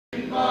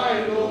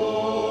My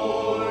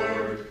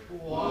Lord,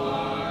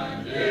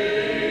 one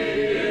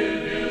day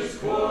in his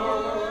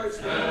courts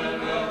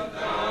and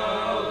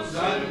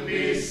 1,000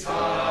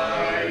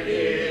 beside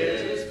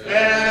is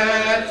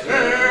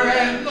better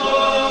and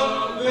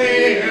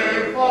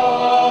lovelier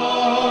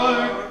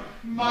far.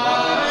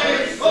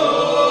 My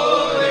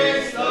soul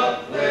is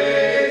the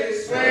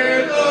place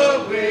where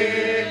the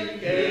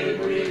wicked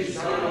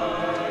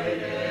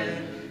reside,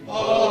 and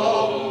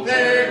all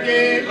their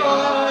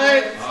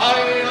delights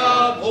I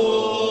abhor.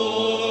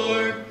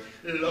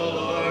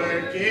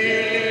 Lord,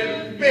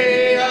 give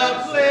me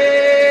a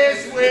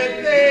place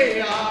with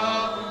the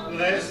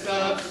list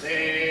of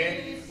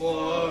saints,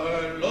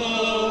 for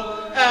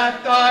lo,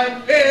 at thy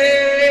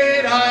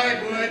feet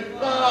I would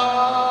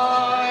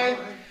fly.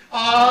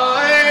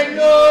 I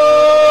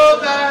know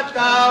that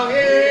thou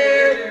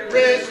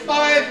hearest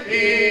my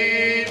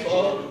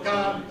feeble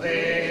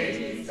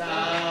complaints.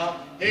 Thou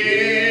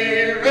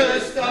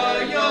hearest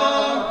the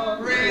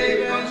young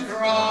raven's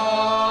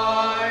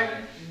cry.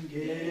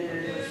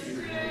 Give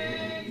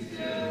strength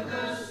to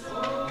the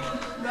soul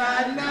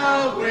that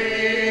now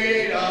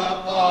wait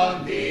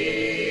upon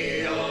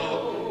thee.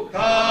 O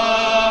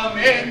come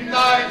in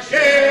thy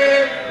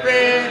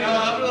chariot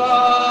of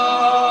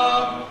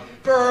love,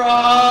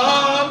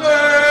 from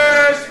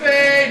earth's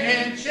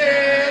vain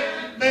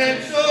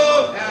enchantment,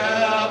 so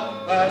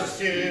help us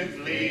to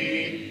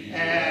flee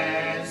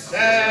and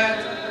set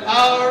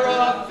our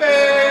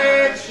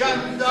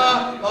affections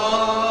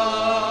above.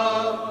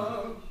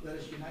 Let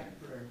us unite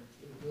in prayer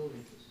for the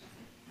building.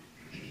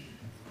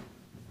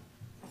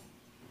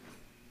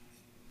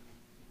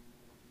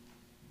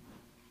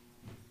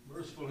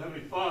 Merciful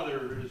Heavenly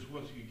Father, as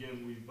once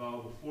again we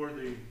bow before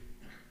Thee,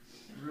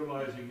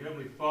 realizing,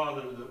 Heavenly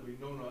Father, that we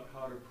know not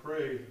how to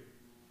pray,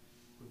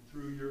 but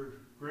through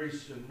Your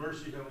grace and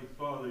mercy, Heavenly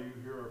Father, You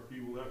hear our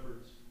feeble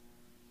efforts.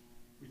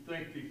 We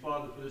thank Thee,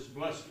 Father, for this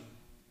blessing.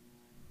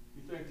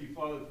 We thank Thee,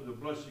 Father, for the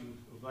blessing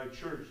of Thy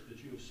church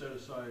that You have set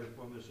aside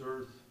upon this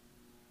earth,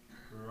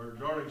 for our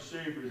darling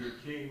Savior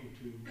that came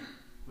to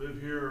live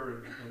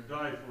here and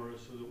die for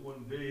us, so that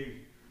one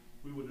day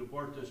we would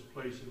depart this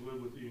place and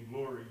live with Thee in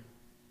glory.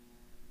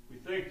 We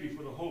thank Thee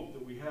for the hope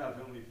that we have,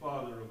 Heavenly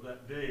Father, of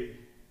that day,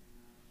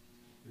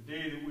 the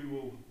day that we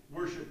will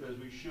worship as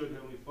we should,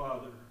 Heavenly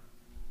Father,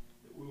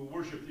 that we will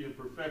worship Thee in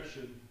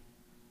perfection,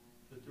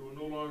 that there will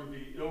no longer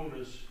be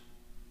illness,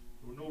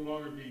 there will no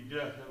longer be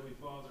death, Heavenly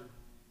Father.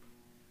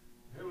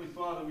 Heavenly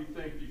Father, we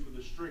thank Thee for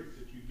the strength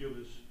that You give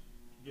us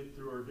to get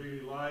through our daily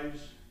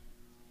lives,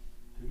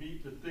 to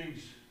meet the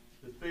things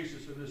that face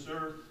us in this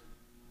earth.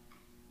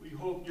 We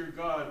hope, dear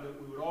God, that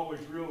we would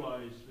always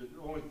realize that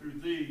only through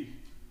Thee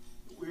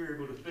that we are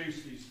able to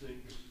face these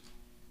things.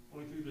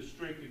 Only through the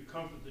strength and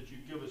comfort that You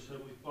give us,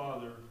 Heavenly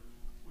Father,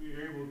 we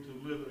are able to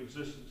live an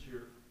existence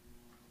here.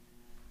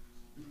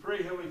 We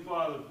pray, Heavenly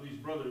Father, for these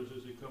brothers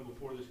as they come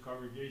before this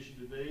congregation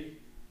today,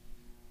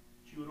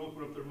 that You would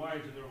open up their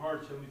minds and their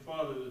hearts, Heavenly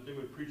Father, that they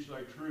would preach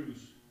Thy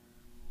truths.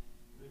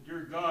 That,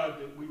 dear God,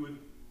 that we would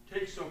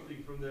take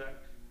something from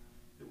that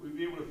we'd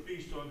be able to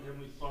feast on,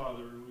 Heavenly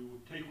Father, and we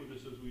would take with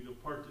us as we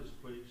depart this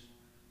place.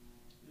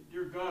 That,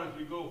 dear God, as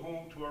we go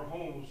home to our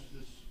homes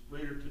this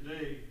later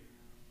today,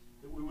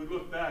 that we would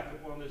look back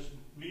upon this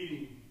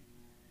meeting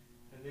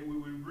and that we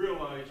would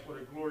realize what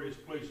a glorious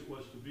place it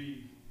was to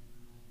be.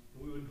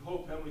 And we would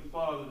hope, Heavenly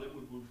Father, that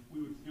we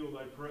would feel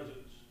Thy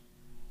presence.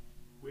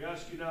 We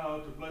ask You now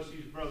to bless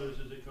these brothers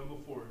as they come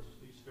before us.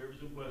 These favors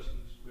and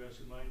blessings, we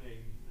ask in Thy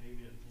name.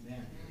 Amen.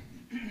 Amen.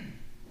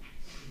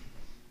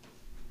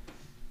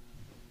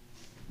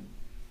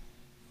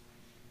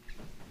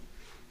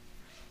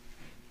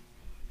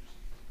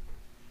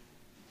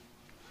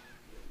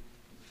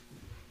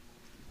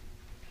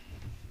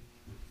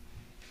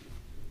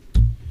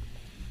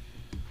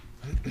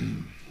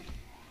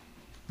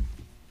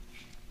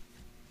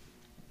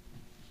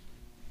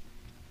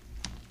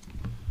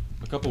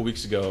 A couple of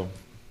weeks ago,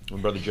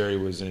 when Brother Jerry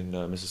was in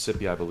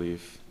Mississippi, I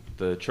believe,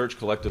 the church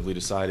collectively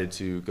decided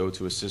to go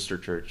to a sister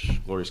church,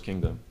 Glorious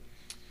Kingdom.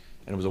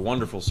 And it was a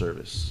wonderful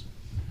service.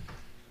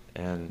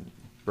 And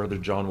Brother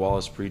John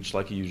Wallace preached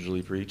like he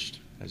usually preached,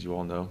 as you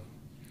all know.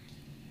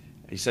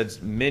 He said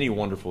many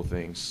wonderful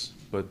things,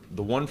 but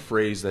the one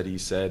phrase that he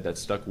said that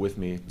stuck with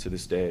me to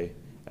this day,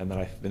 and that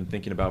I've been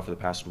thinking about for the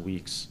past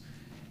weeks,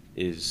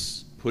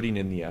 is putting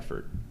in the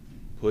effort.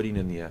 Putting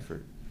in the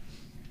effort.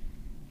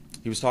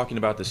 He was talking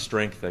about the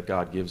strength that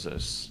God gives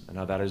us and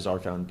how that is our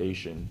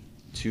foundation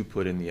to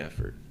put in the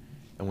effort.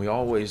 And we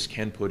always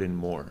can put in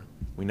more.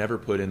 We never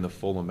put in the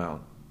full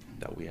amount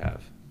that we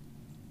have.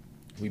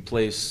 We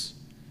place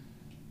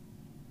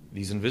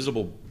these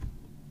invisible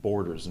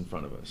borders in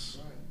front of us.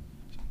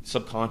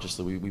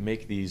 Subconsciously, we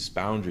make these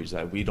boundaries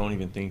that we don't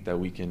even think that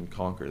we can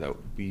conquer, that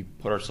we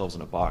put ourselves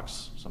in a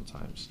box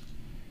sometimes.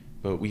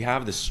 But we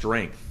have the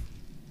strength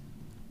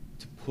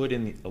to put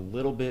in a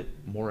little bit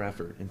more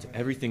effort into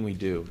everything we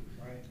do.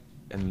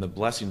 And the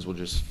blessings will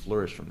just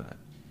flourish from that.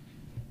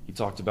 He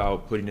talked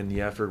about putting in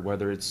the effort,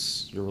 whether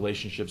it's your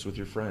relationships with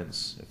your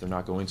friends. If they're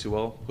not going too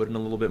well, put in a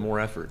little bit more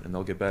effort and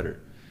they'll get better.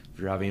 If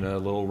you're having a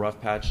little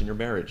rough patch in your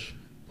marriage,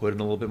 put in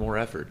a little bit more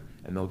effort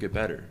and they'll get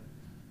better.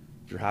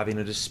 If you're having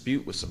a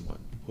dispute with someone,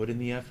 put in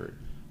the effort.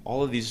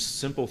 All of these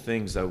simple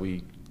things that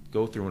we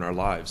go through in our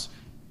lives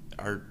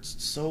are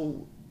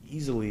so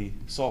easily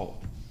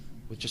solved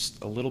with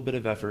just a little bit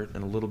of effort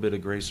and a little bit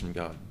of grace from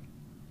God.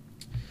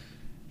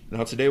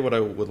 Now today what I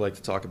would like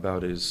to talk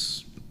about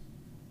is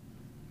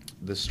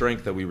the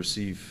strength that we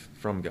receive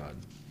from God,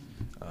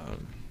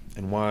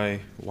 and why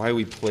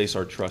we place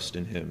our trust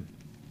in Him.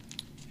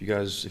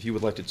 If you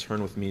would like to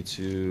turn with me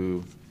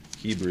to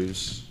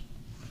Hebrews.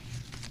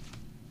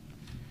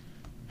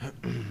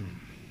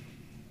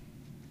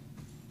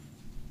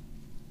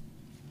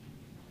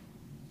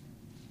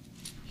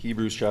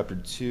 Hebrews chapter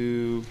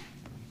 2.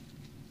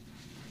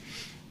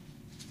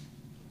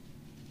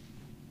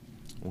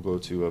 We'll go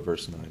to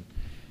verse 9.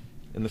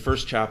 In the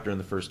first chapter, in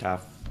the first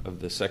half of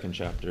the second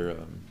chapter,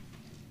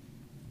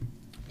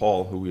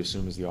 Paul, who we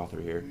assume is the author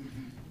here,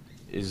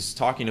 is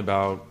talking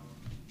about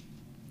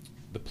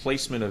the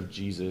placement of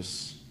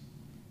Jesus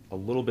a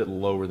little bit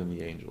lower than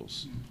the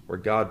angels, where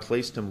God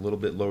placed him a little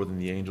bit lower than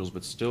the angels,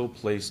 but still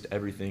placed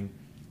everything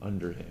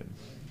under him,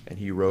 and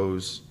he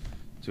rose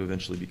to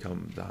eventually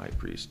become the high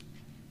priest.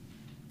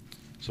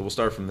 So we'll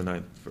start from the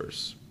 9th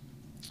verse.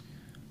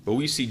 But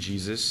we see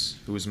Jesus,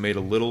 who was made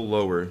a little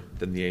lower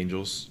than the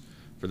angels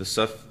for the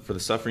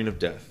suffering of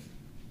death,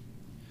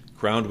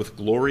 crowned with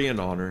glory and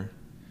honor,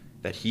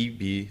 that he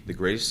be the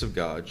greatest of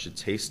God, should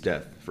taste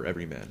death for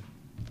every man.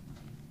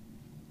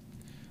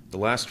 The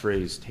last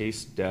phrase,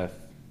 taste death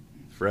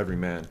for every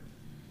man,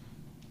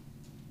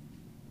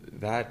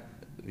 that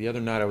the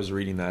other night I was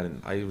reading that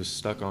and I was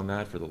stuck on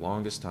that for the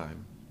longest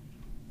time.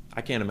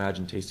 I can't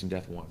imagine tasting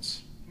death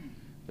once,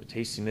 but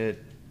tasting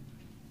it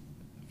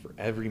for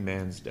every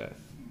man's death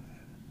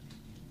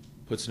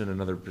puts it in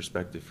another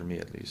perspective for me,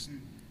 at least.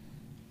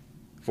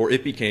 For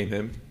it became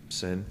him,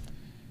 sin,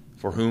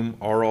 for whom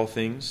are all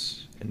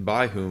things, and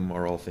by whom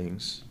are all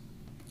things,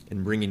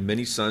 in bringing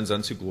many sons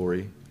unto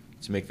glory,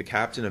 to make the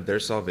captain of their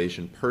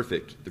salvation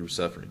perfect through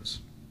sufferings.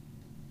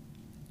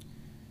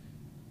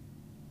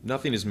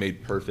 Nothing is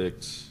made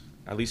perfect,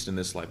 at least in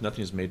this life,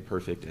 nothing is made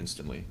perfect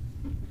instantly.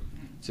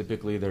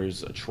 Typically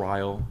there's a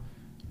trial.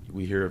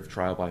 We hear of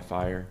trial by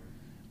fire.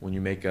 When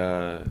you make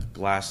a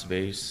glass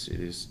vase, it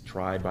is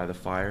tried by the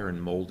fire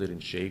and molded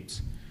and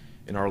shaped.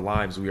 In our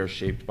lives, we are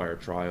shaped by our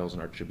trials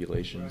and our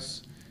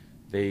tribulations.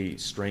 Right. They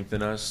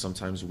strengthen us,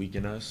 sometimes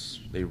weaken us.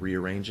 They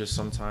rearrange us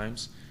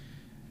sometimes.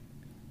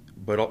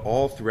 But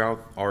all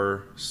throughout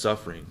our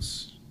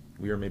sufferings,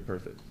 we are made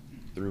perfect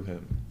through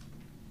him.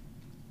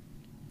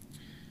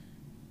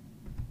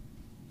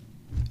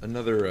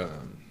 Another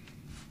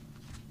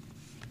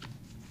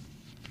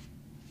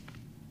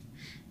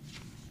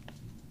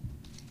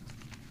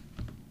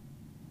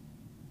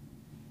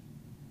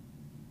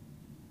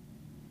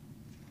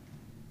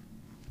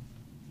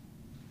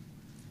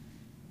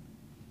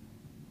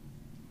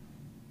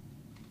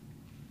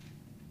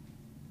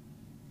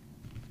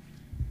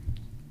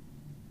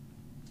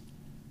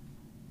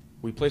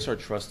we place our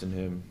trust in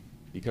him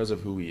because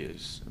of who he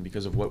is and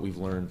because of what we've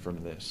learned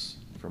from this,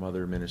 from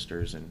other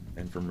ministers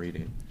and from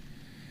reading.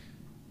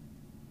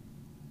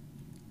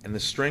 And the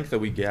strength that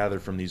we gather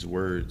from these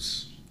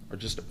words are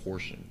just a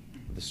portion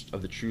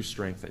of the true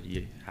strength that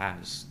he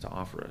has to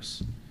offer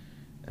us.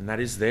 And that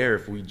is there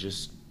if we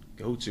just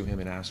go to him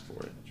and ask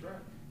for it. That's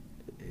right.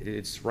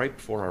 It's right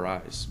before our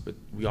eyes, but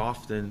we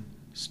often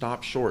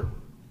stop short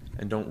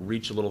and don't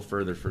reach a little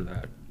further for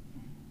that.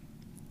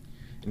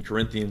 In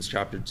Corinthians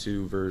chapter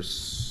 1,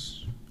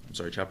 verse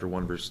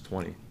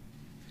 20, it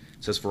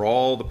says, "For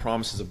all the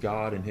promises of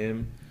God in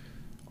him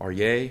are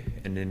yea,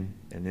 and in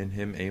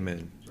him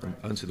amen,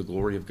 unto the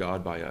glory of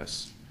God by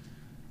us."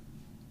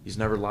 He's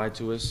never lied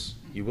to us.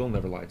 He will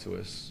never lie to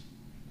us.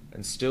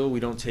 And still we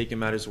don't take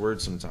him at his word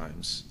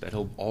sometimes, that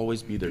he'll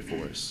always be there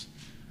for us,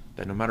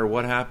 that no matter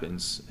what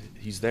happens,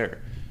 he's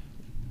there.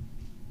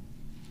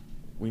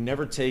 We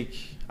never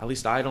take, at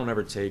least I don't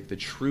ever take, the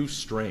true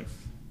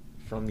strength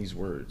from these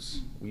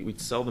words. We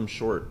sell them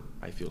short,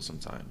 I feel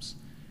sometimes.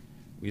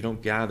 We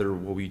don't gather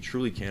what we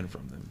truly can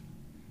from them.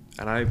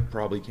 And I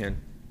probably can't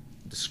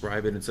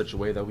describe it in such a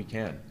way that we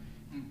can.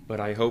 But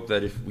I hope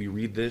that if we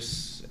read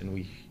this and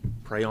we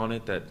pray on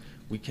it, that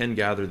we can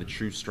gather the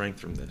true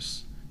strength from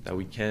this, that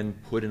we can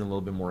put in a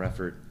little bit more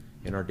effort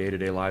in our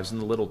day-to-day lives in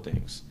the little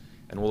things,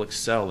 and we'll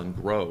excel and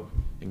grow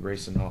in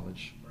grace and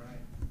knowledge.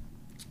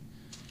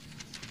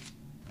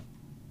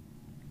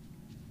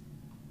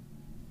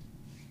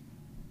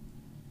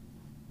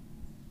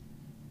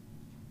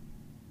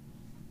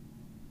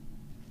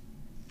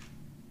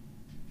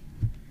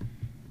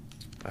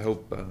 I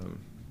hope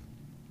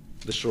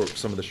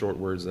some of the short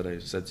words that I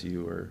said to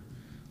you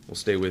will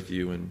stay with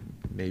you, and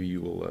maybe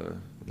you will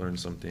learn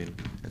something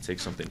and take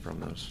something from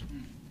those.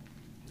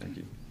 Thank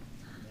you.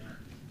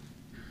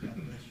 God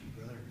bless you,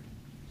 brother.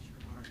 Bless your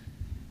heart.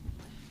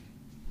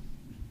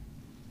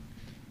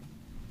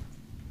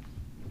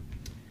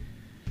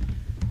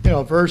 You know,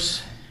 a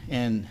verse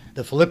in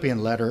the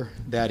Philippian letter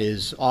that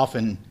is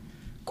often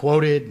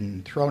quoted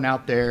and thrown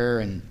out there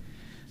and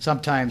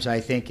Sometimes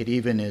I think it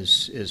even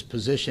is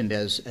positioned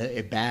as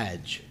a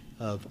badge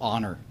of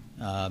honor.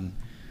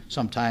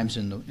 Sometimes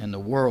in the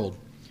world,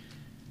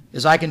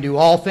 is I can do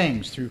all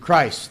things through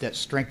Christ that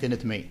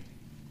strengtheneth me.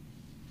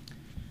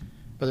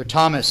 Brother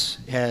Thomas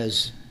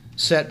has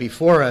set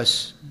before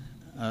us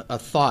a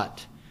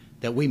thought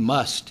that we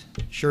must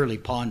surely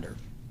ponder.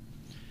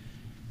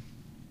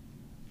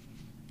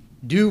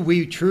 Do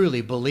we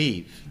truly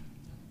believe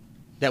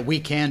that we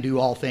can do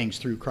all things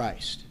through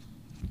Christ?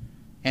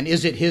 And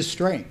is it His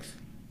strength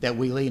that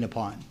we lean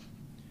upon?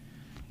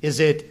 Is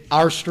it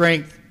our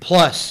strength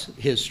plus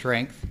His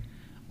strength,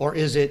 or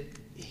is it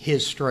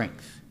His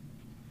strength?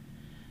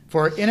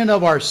 For in and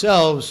of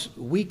ourselves,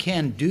 we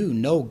can do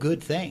no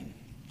good thing.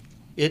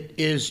 It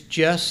is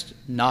just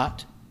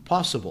not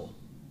possible.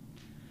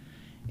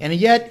 And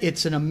yet,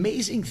 it's an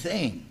amazing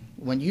thing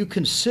when you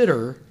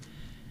consider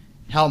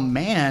how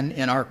man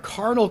in our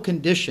carnal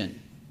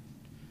condition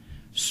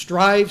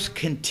strives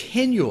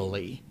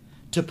continually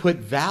to put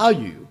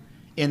value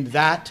in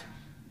that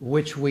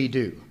which we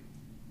do.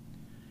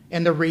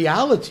 And the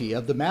reality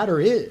of the matter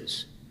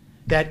is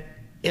that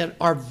in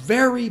our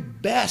very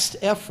best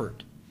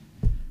effort,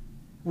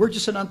 we're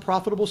just an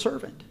unprofitable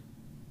servant.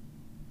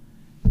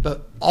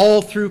 But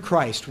all through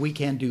Christ, we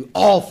can do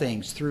all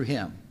things through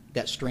Him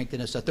that strengthen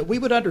us up. That we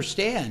would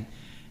understand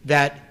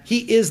that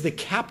He is the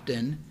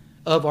captain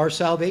of our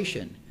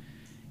salvation.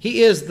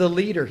 He is the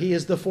leader. He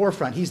is the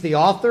forefront. He's the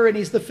author and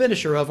He's the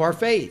finisher of our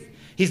faith.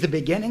 He's the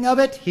beginning of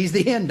it. He's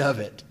the end of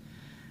it.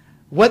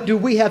 What do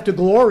we have to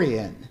glory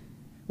in?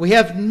 We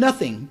have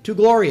nothing to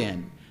glory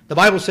in. The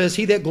Bible says,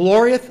 "He that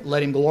glorieth,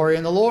 let him glory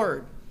in the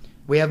Lord."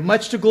 We have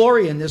much to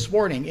glory in this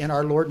morning in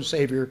our Lord and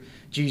Savior,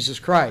 Jesus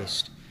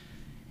Christ.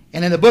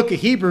 And in the book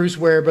of Hebrews,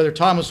 where Brother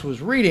Thomas was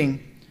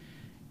reading,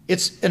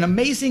 it's an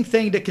amazing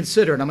thing to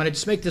consider. And I'm going to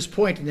just make this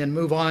point and then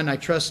move on, I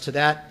trust, to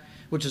that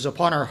which is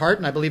upon our heart.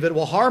 And I believe it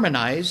will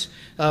harmonize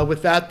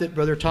with that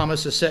Brother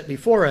Thomas has set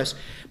before us.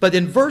 But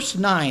in verse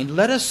 9,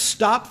 let us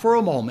stop for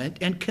a moment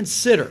and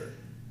consider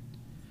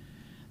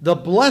the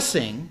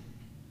blessing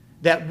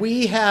that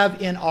we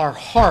have in our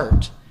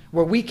heart,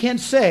 where we can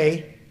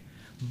say,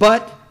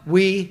 "But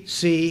we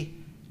see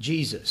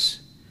Jesus."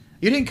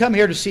 You didn't come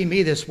here to see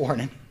me this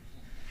morning.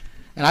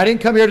 And I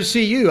didn't come here to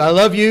see you. I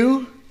love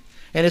you,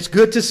 and it's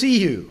good to see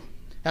you.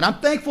 And I'm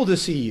thankful to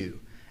see you.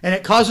 And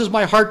it causes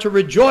my heart to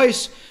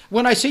rejoice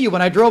when I see you.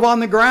 When I drove on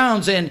the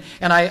grounds and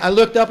I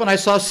looked up and I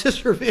saw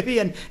Sister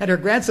Vivian and her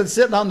grandson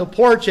sitting on the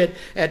porch at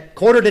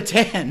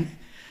 9:45,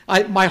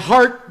 my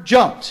heart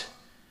jumped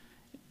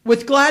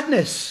with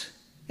gladness.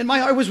 And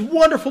it was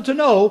wonderful to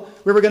know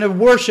we were going to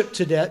worship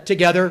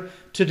together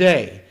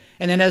today.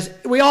 And then as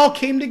we all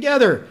came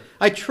together,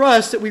 I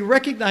trust that we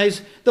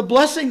recognize the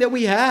blessing that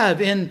we have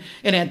in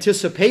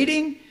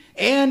anticipating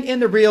and in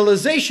the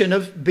realization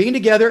of being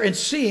together and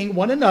seeing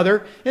one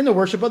another in the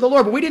worship of the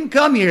Lord. But we didn't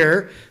come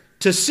here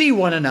to see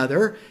one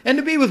another and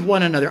to be with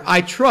one another.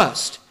 I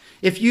trust.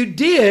 If you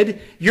did,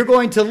 you're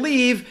going to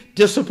leave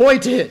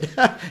disappointed.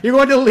 You're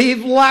going to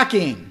leave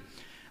lacking.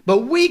 But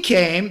we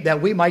came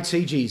that we might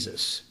see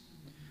Jesus.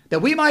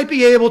 That we might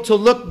be able to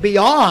look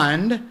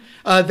beyond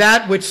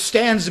that which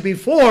stands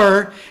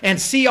before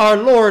and see our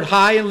Lord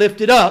high and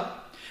lifted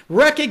up,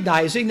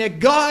 recognizing that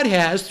God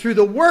has, through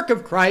the work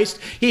of Christ,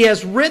 He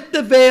has rent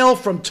the veil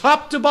from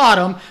top to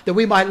bottom that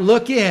we might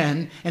look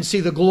in and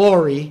see the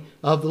glory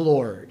of the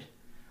Lord.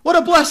 What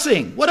a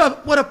blessing. What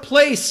a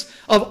place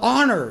of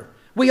honor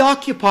we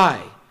occupy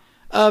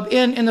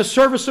in the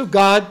service of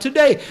God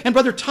today. And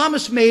Brother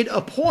Thomas made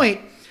a point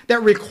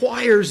that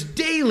requires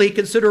daily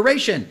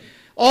consideration.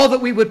 All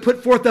that we would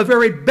put forth the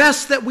very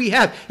best that we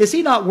have. Is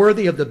He not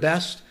worthy of the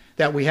best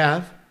that we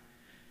have?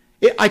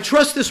 I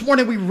trust this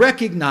morning we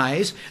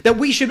recognize that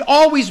we should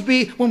always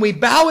be, when we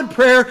bow in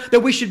prayer, that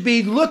we should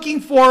be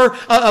looking for,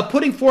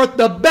 putting forth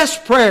the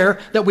best prayer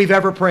that we've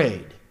ever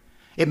prayed.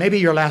 It may be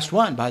your last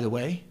one, by the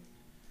way.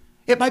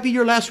 It might be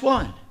your last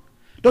one.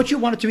 Don't you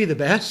want it to be the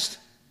best?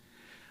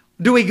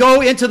 Do we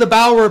go into the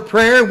bower of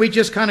prayer and we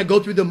just kind of go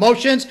through the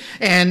motions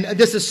and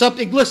this is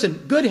something,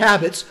 listen, good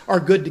habits are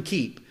good to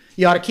keep.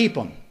 You ought to keep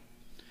them.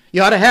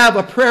 You ought to have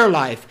a prayer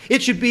life.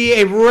 It should be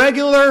a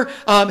regular,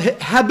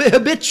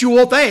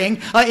 habitual thing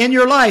in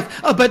your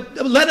life. But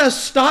let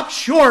us stop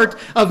short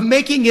of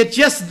making it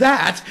just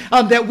that,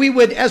 that we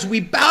would, as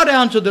we bow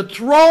down to the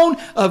throne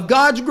of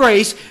God's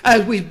grace,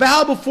 as we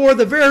bow before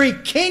the very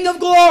King of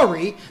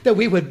glory, that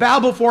we would bow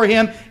before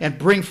Him and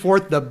bring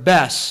forth the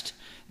best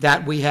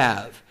that we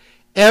have.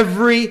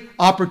 Every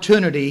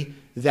opportunity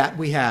that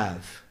we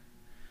have.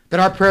 That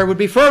our prayer would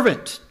be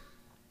fervent.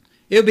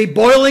 It would be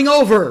boiling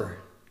over.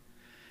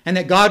 And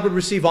that God would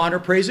receive honor,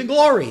 praise, and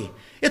glory.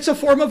 It's a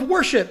form of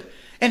worship.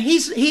 And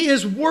He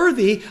is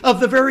worthy of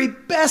the very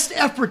best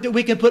effort that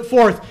we can put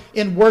forth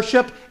in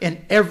worship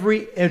in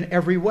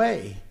every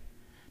way.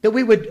 That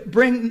we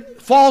would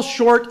fall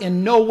short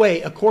in no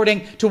way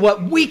according to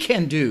what we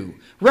can do,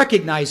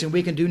 recognizing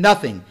we can do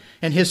nothing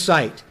in His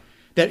sight.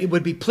 That it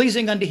would be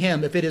pleasing unto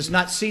Him if it is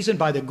not seasoned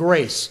by the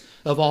grace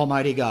of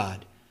Almighty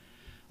God.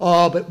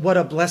 Oh, but what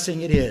a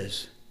blessing it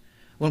is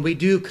when we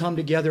do come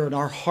together and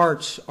our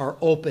hearts are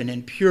open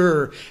and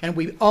pure and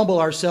we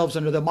humble ourselves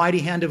under the mighty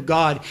hand of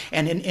God,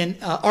 and in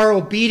our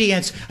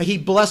obedience, He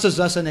blesses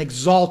us and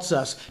exalts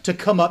us to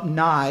come up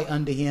nigh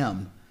unto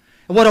Him.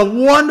 And what a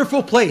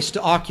wonderful place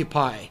to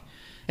occupy.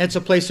 And it's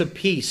a place of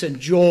peace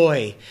and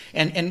joy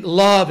and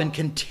love and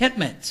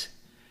contentment.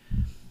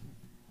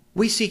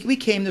 We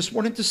came this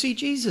morning to see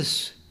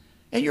Jesus.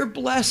 And you're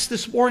blessed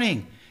this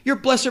morning. You're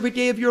blessed every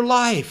day of your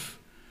life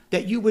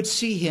that you would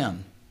see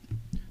Him.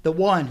 The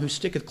one who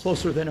sticketh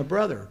closer than a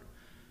brother.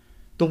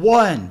 The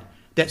one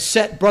that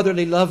set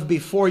brotherly love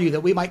before you,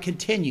 that we might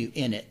continue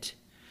in it.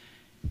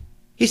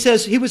 He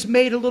says He was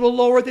made a little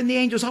lower than the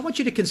angels. I want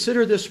you to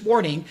consider this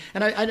morning,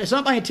 and it's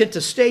not my intent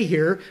to stay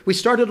here. We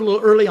started a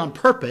little early on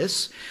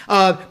purpose.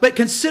 But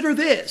consider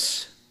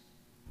this.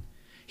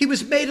 He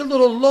was made a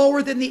little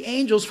lower than the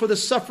angels for the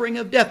suffering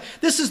of death.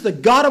 This is the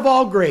God of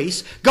all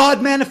grace,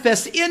 God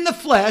manifest in the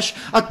flesh,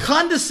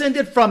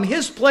 condescended from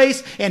His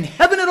place in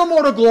heaven and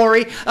immortal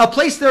glory, a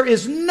place there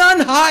is none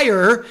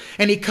higher,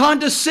 and He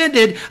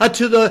condescended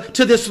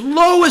to this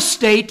low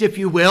estate, if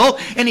you will,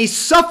 and He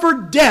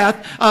suffered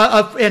death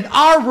in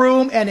our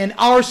room and in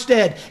our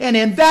stead. And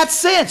in that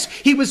sense,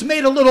 He was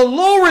made a little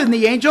lower than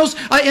the angels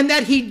in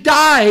that He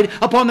died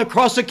upon the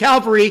cross of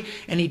Calvary,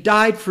 and He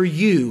died for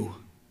you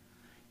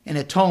and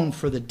atoned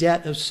for the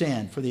debt of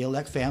sin for the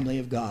elect family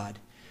of God.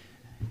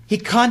 He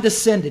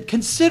condescended.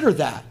 Consider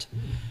that.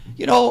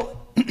 You know,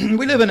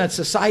 we live in a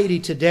society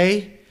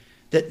today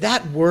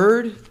that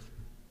word,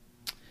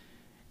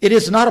 it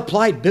is not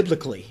applied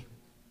biblically.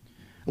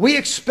 We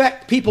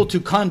expect people to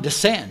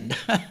condescend.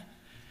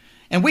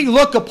 And we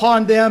look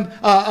upon them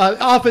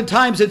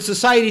oftentimes in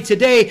society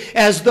today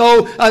as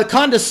though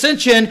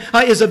condescension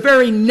is a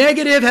very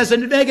negative, has a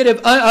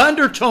negative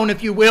undertone,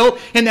 if you will,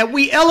 and that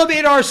we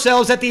elevate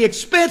ourselves at the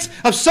expense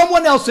of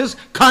someone else's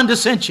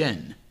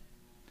condescension.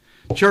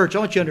 Church, I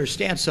want you to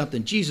understand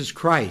something. Jesus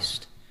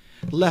Christ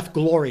left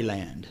glory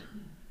land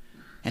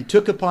and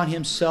took upon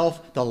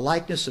Himself the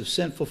likeness of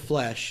sinful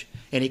flesh,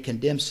 and He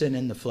condemned sin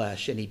in the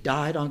flesh, and He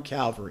died on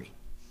Calvary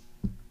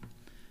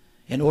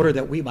in order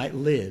that we might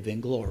live in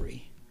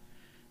glory.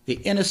 The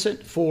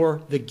innocent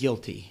for the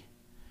guilty.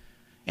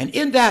 And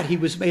in that He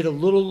was made a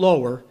little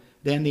lower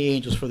than the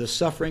angels for the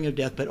suffering of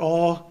death. But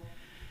all,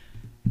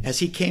 as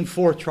He came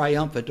forth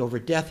triumphant over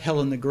death,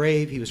 hell, and the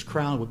grave, He was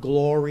crowned with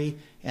glory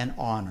and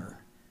honor.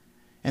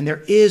 And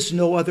there is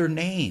no other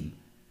name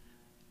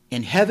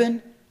in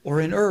heaven or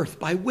in earth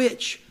by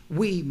which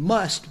we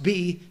must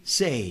be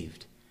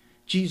saved.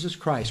 Jesus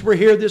Christ. We're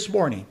here this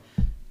morning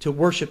to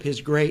worship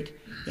His great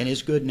and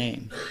His good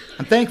name.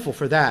 I'm thankful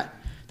for that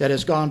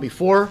has gone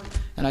before,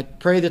 and I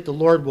pray that the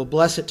Lord will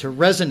bless it to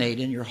resonate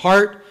in your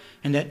heart,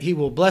 and that He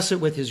will bless it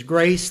with His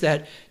grace,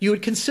 that you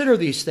would consider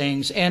these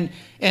things and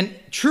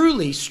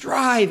truly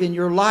strive in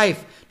your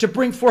life to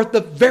bring forth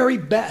the very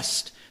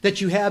best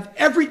that you have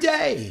every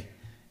day.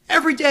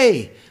 Every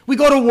day. We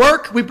go to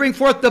work, we bring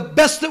forth the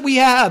best that we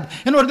have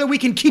in order that we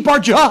can keep our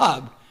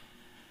job.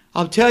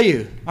 I'll tell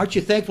you, aren't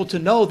you thankful to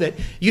know that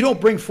you don't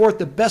bring forth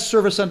the best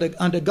service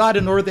unto God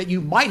in order that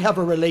you might have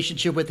a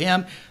relationship with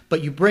Him,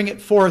 but you bring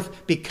it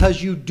forth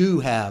because you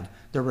do have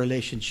the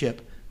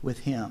relationship with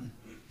Him.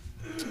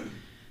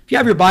 If you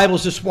have your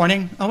Bibles this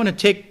morning, I want to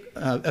take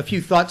a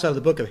few thoughts out of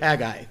the book of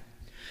Haggai.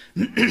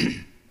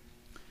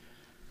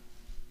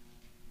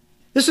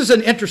 This is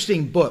an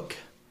interesting book.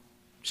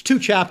 It's 2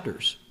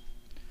 chapters.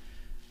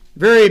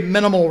 Very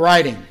minimal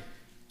writing.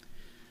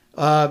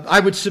 I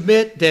would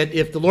submit that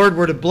if the Lord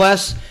were to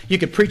bless, you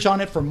could preach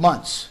on it for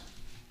months.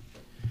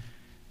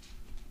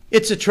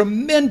 It's a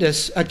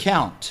tremendous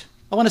account.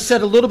 I want to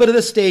set a little bit of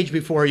the stage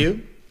before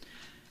you.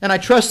 And I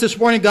trust this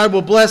morning God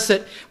will bless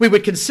that we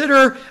would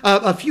consider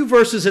a few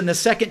verses in the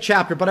 2nd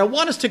chapter. But I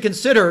want us to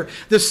consider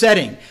the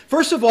setting.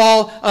 First of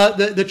all,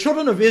 the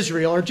children of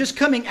Israel are just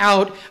coming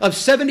out of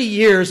 70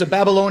 years of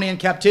Babylonian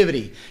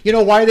captivity. You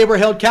know why they were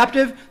held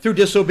captive? Through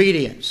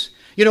disobedience.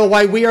 You know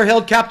why we are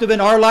held captive in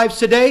our lives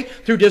today?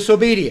 Through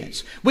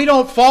disobedience. We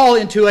don't fall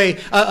into a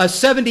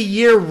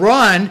 70-year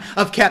run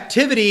of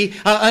captivity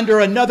under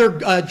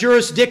another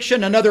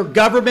jurisdiction, another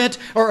government,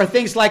 or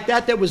things like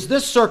that. That was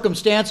this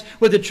circumstance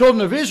with the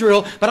children of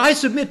Israel. But I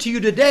submit to you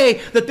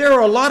today that there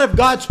are a lot of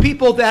God's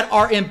people that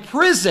are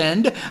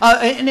imprisoned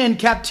and in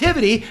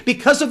captivity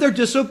because of their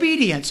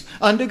disobedience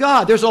unto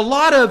God. There's a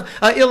lot of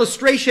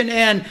illustration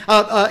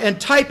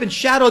and type and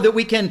shadow that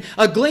we can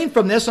glean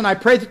from this, and I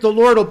pray that the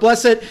Lord will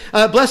bless it.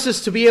 Bless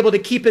us to be able to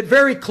keep it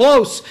very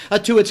close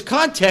to its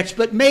context,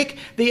 but make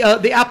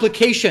the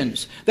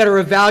applications that are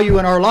of value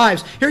in our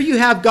lives. Here you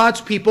have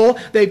God's people.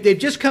 They've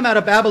just come out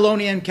of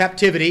Babylonian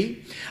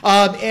captivity,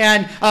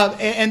 and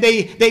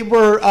they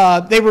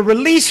were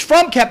released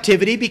from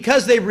captivity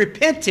because they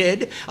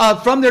repented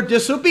from their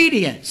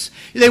disobedience.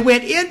 They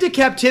went into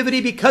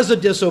captivity because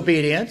of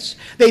disobedience.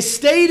 They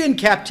stayed in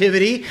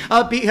captivity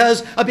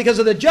because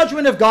of the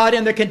judgment of God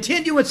and the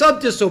continuance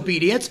of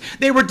disobedience.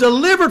 They were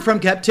delivered from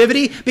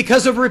captivity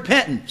because of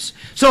repentance.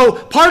 So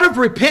part of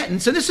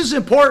repentance, and this is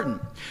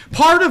important,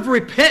 Part of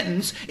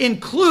repentance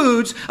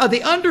includes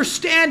the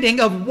understanding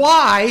of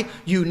why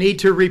you need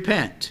to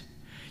repent.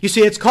 You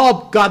see, it's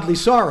called godly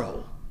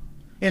sorrow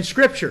in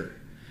Scripture.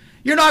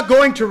 You're not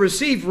going to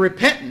receive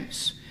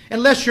repentance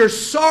unless you're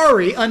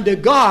sorry unto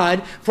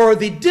God for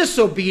the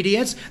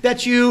disobedience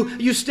that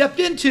you stepped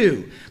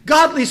into.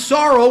 Godly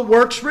sorrow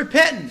works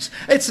repentance.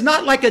 It's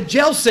not like a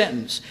jail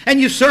sentence and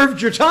you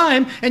served your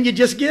time and you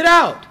just get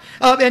out.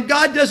 And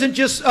God doesn't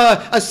just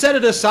set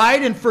it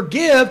aside and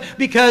forgive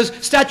because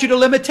statute of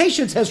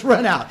limitations has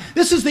run out.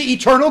 This is the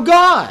eternal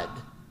God.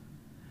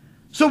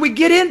 So we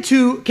get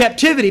into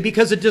captivity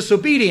because of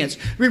disobedience.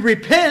 We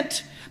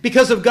repent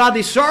because of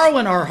godly sorrow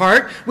in our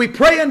heart. We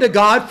pray unto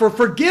God for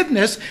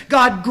forgiveness.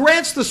 God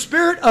grants the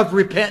spirit of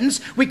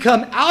repentance. We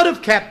come out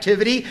of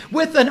captivity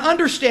with an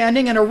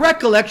understanding and a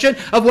recollection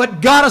of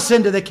what got us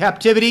into the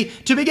captivity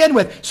to begin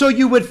with. So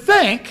you would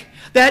think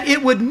that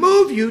it would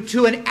move you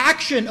to an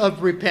action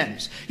of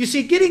repentance. You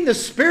see, getting the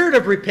spirit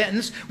of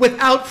repentance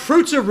without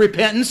fruits of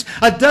repentance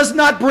does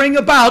not bring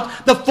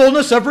about the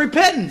fullness of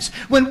repentance.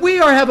 When we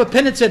have a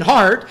penitent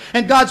heart,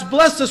 and God's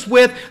blessed us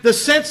with the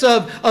sense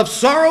of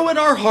sorrow in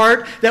our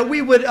heart, that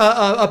we would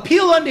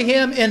appeal unto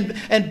Him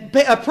and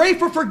pray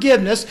for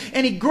forgiveness,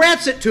 and He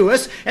grants it to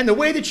us. And the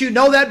way that you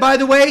know that, by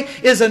the way,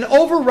 is an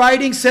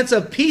overriding sense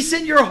of peace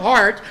in your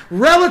heart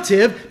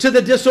relative to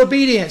the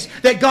disobedience,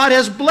 that God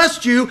has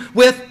blessed you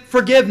with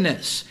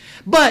forgiveness.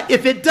 But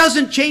if it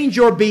doesn't change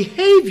your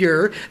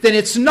behavior, then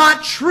it's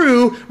not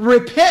true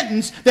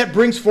repentance that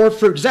brings forth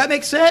fruit. Does that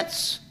make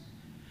sense?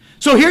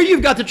 So here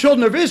you've got the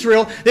children of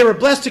Israel. They were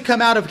blessed to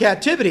come out of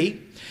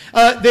captivity.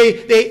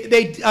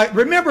 They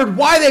remembered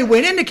why they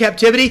went into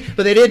captivity,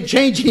 but they didn't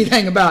change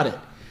anything about it.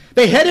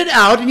 They headed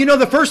out, and you know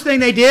the first thing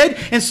they did?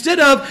 Instead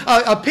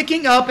of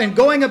picking up and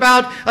going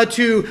about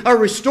to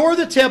restore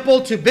the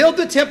temple, to build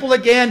the temple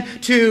again,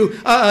 to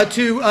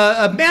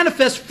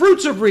manifest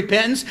fruits of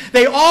repentance,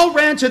 they all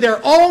ran to their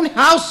own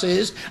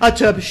houses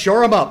to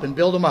shore them up and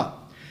build them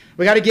up.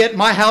 We got to get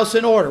my house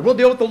in order. We'll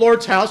deal with the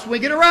Lord's house when we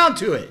get around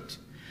to it.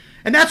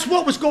 And that's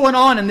what was going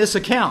on in this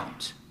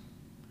account.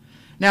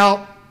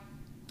 Now,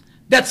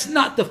 that's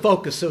not the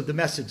focus of the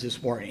message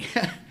this morning.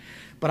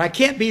 But I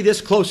can't be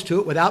this close to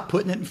it without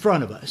putting it in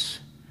front of us.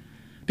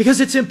 Because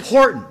it's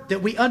important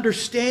that we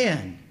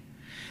understand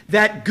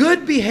that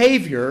good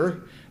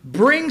behavior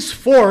brings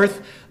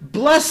forth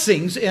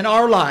blessings in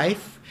our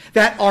life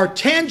that are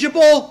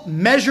tangible,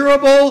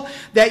 measurable,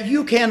 that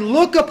you can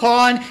look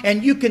upon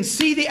and you can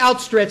see the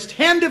outstretched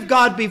hand of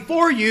God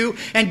before you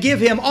and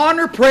give Him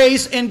honor,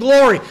 praise, and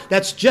glory.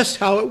 That's just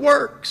how it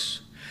works.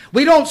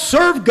 We don't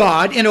serve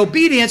God in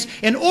obedience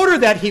in order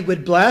that He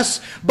would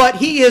bless, but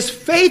He is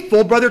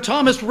faithful. Brother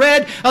Thomas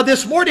read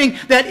this morning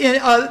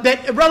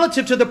that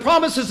relative to the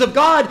promises of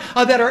God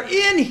that are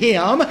in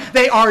Him,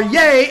 they are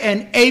yea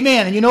and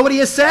amen. And you know what He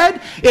has said?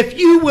 If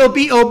you will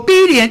be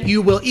obedient,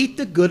 you will eat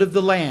the good of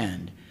the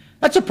land.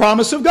 That's a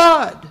promise of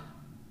God.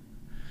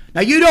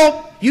 Now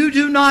you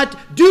do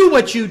not do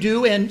what you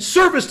do in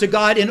service to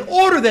God in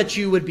order that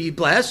you would be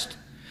blessed.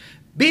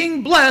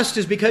 Being blessed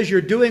is because you're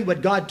doing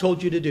what God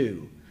told you to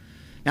do.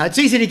 Now, it's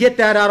easy to get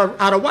that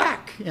out of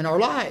whack in our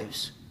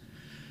lives.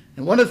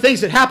 And one of the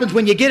things that happens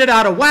when you get it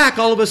out of whack,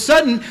 all of a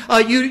sudden,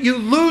 you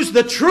lose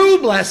the true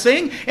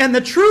blessing. And the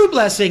true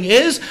blessing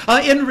is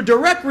in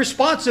direct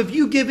response of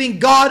you giving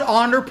God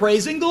honor,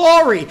 praise, and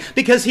glory.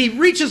 Because He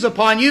reaches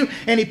upon you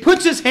and He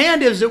puts His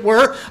hand, as it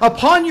were,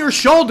 upon your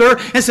shoulder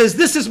and says,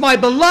 "This is my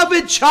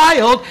beloved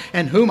child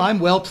in whom I'm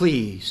well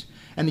pleased."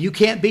 And you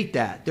can't beat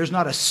that. There's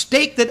not a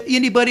steak that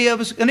any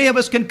of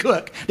us can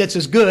cook that's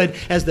as good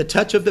as the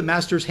touch of the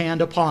Master's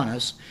hand upon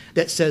us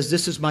that says,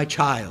 "This is my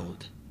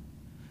child."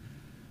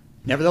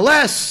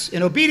 Nevertheless,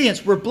 in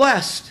obedience, we're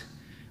blessed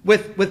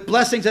with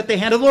blessings at the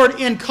hand of the Lord.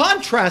 In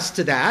contrast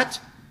to that,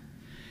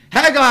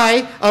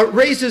 Haggai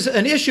raises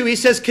an issue. He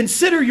says,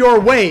 consider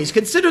your ways.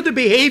 Consider the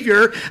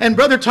behavior. And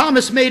Brother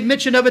Thomas made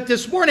mention of it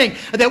this morning,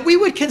 that we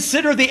would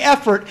consider the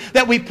effort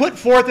that we put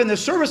forth in the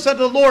service of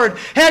the Lord.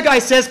 Haggai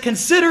says,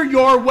 consider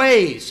your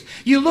ways.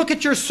 You look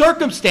at your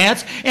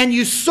circumstance and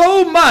you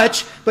sow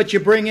much, but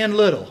you bring in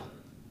little.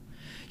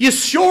 You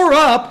shore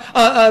up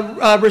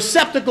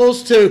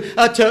receptacles to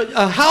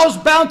house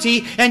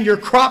bounty and your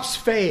crops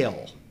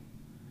fail.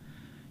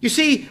 You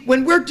see,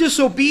 when we're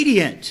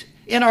disobedient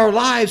in our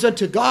lives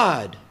unto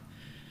God,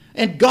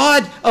 and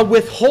God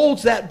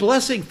withholds that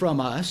blessing from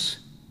us,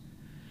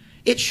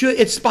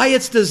 it's by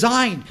its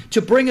design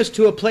to bring us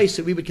to a place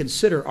that we would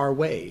consider our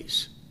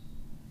ways,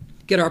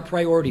 get our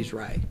priorities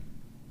right.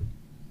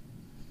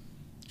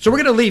 So we're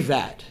going to leave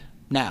that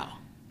now.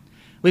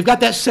 We've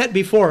got that set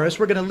before us.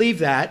 We're going to leave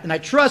that, and I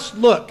trust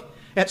look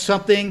at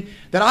something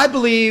that I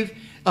believe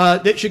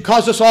that should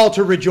cause us all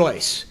to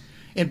rejoice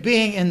in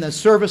being in the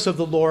service of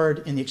the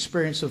Lord in the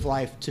experience of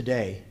life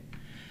today.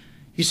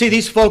 You see,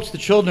 these folks, the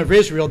children of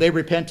Israel, they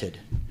repented.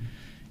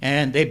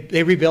 And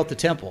they rebuilt the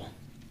temple.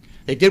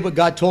 They did what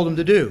God told them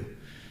to do.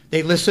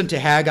 They listened to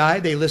Haggai.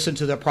 They listened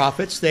to the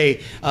prophets.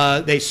 They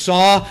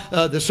saw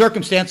the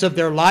circumstance of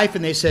their life,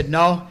 and they said,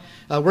 no,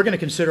 we're going to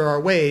consider our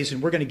ways,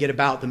 and we're going to get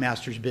about the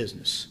Master's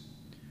business.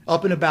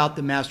 up and about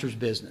the master's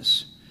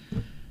business.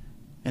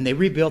 And they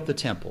rebuilt the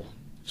temple.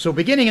 So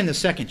beginning in the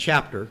 2nd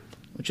chapter,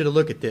 I want you to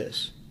look at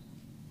this.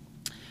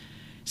 It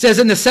says,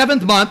 in the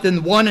 7th month, in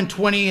the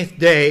 21st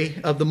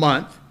day of the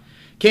month,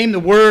 came the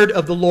word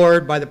of the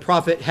Lord by the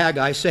prophet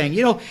Haggai,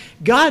 saying,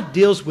 God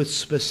deals with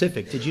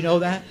specific. Did you know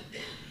that?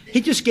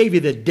 He just gave you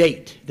the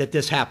date that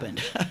this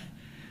happened.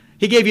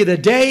 He gave you the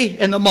day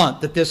and the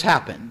month that this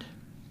happened.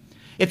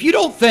 If you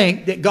don't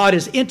think that God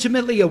is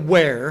intimately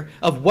aware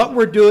of what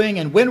we're doing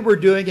and when we're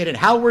doing it and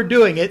how we're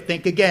doing it,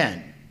 think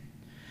again.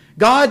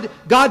 God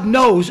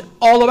knows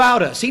all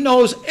about us. He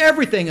knows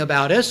everything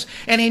about us,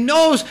 and He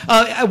knows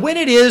when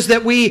it is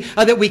that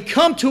we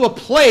come to a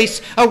place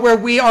where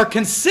we are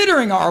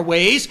considering our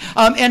ways.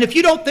 And if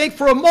you don't think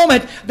for a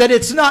moment that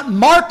it's not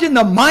marked in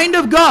the mind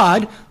of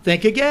God,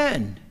 think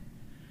again.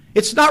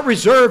 It's not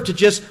reserved to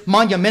just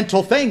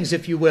monumental things,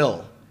 if you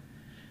will.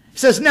 It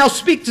says, now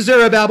speak to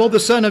Zerubbabel, the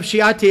son of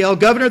Shealtiel,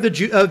 governor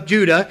of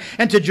Judah,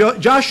 and to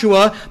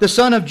Joshua, the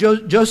son of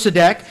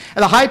Josedek,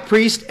 and the high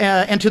priest,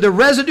 and to the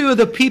residue of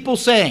the people,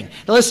 saying,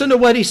 now listen to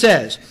what he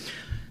says.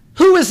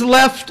 Who is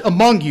left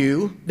among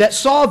you that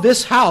saw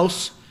this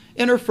house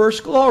in her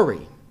first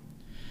glory?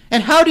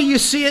 And how do you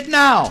see it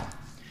now?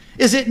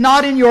 Is it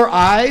not in your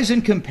eyes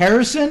in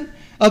comparison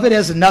of it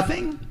as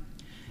nothing?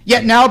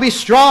 Yet now be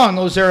strong,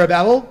 O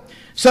Zerubbabel,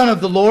 son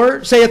of the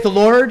Lord, saith the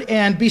Lord,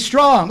 and be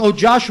strong, O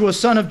Joshua,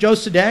 son of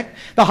Josedek,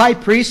 the high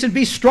priest, and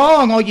be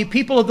strong, all ye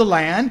people of the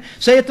land,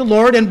 saith the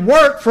Lord, and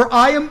work, for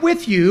I am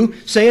with you,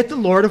 saith the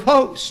Lord of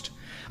hosts.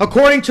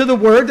 According to the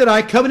word that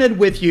I covenanted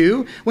with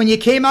you when ye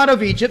came out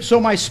of Egypt, so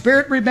my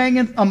spirit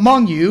remaineth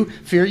among you,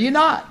 fear ye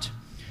not.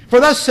 For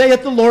thus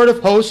saith the Lord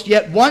of hosts,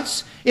 yet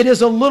once it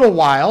is a little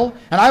while,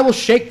 and I will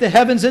shake the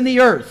heavens and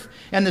the earth,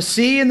 and the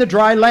sea and the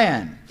dry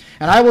land.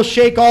 And I will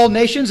shake all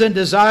nations, and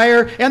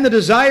the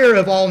desire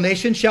of all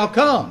nations shall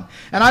come.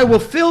 And I will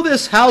fill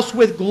this house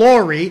with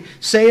glory,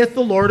 saith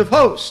the Lord of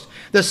hosts.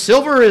 The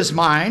silver is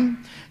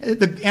mine,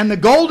 and the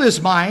gold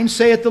is mine,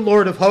 saith the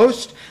Lord of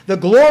hosts. The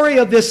glory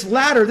of this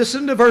latter, this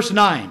is into verse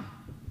 9.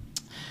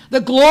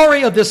 The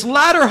glory of this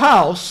latter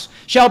house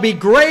shall be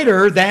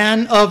greater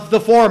than of the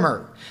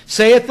former,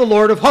 saith the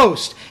Lord of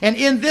hosts. And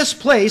in this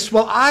place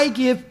will I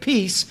give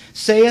peace,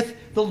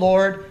 saith the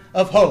Lord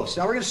of hosts.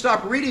 Now we're going to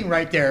stop reading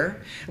right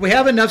there. We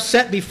have enough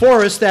set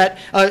before us that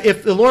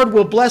if the Lord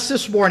will bless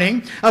this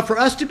morning, for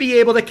us to be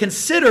able to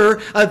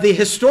consider the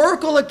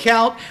historical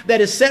account that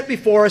is set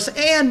before us,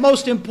 and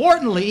most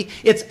importantly,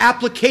 its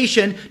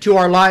application to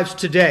our lives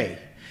today.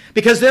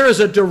 Because there is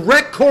a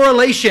direct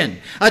correlation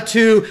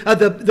to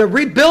the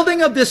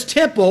rebuilding of this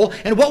temple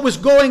and what was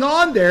going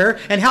on there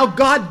and how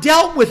God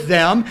dealt with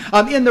them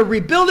in the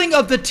rebuilding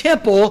of the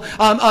temple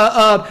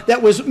that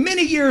was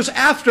many years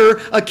after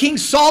King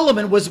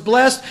Solomon was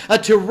blessed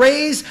to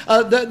raise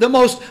the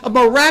most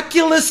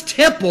miraculous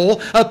temple,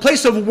 a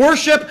place of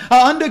worship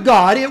unto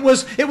God. It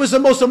was the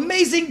most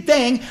amazing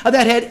thing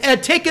that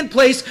had taken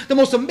place, the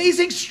most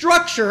amazing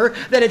structure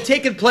that had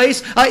taken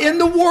place in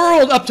the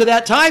world up to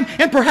that time,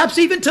 and perhaps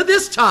even to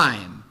this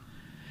time.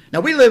 Now,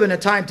 we live in a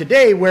time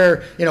today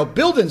where,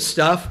 building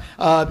stuff,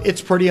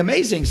 it's pretty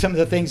amazing, some of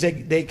the things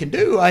they can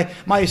do.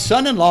 My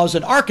son-in-law is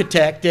an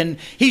architect, and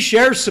he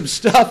shares some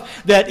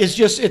stuff that is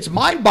just, it's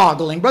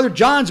mind-boggling. Brother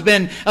John's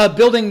been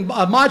building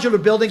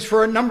modular buildings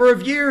for a number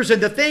of years,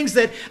 and the things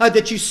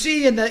that you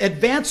see in the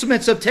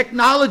advancements of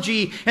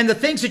technology and the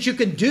things that you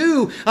can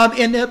do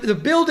in the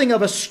building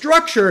of a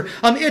structure,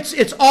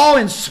 it's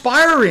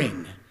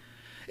awe-inspiring.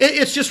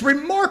 It's just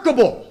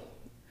remarkable.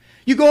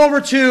 You go over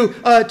to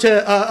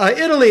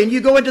Italy, and you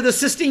go into the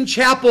Sistine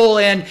Chapel,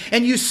 and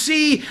you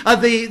see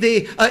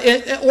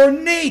the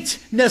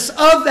ornateness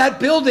of that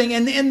building,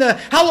 and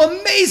how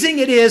amazing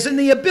it is, and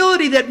the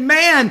ability that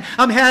man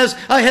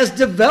has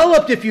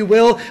developed, if you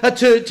will,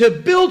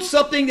 to build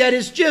something that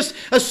is just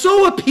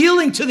so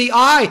appealing to the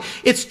eye.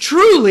 It's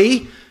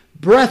truly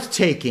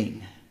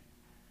breathtaking.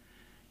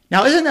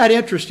 Now, isn't that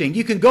interesting?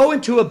 You can go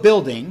into a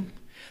building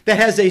that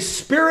has a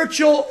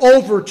spiritual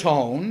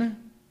overtone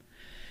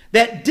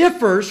that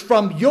differs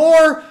from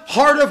your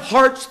heart of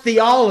hearts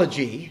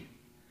theology.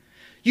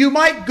 You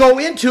might go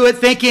into it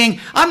thinking,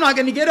 I'm not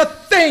going to get a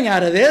thing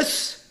out of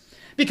this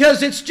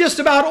because it's just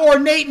about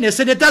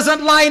ornateness and it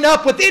doesn't line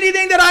up with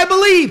anything that I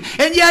believe.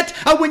 And yet,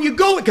 when you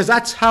go, because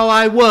that's how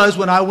I was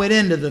when I went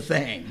into the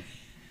thing.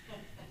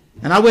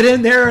 And I went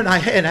in there and I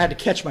had to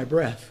catch my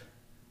breath.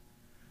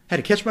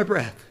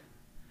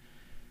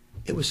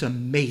 It was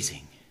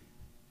amazing.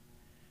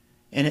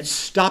 And it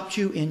stopped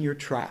you in your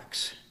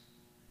tracks.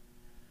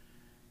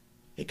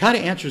 It kind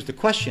of answers the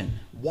question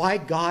why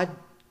God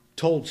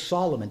told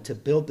Solomon to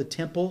build the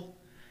temple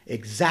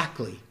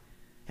exactly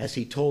as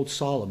he told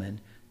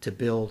Solomon to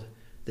build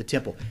the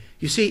temple.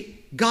 You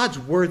see, God's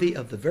worthy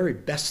of the very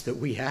best that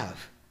we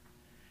have.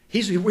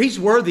 He's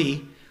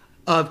worthy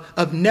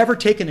of never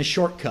taking a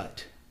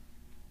shortcut.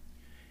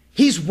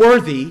 He's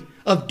worthy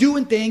of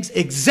doing things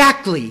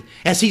exactly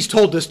as he's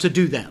told us to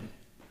do them.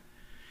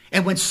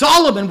 And when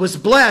Solomon was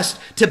blessed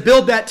to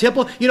build that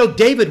temple,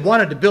 David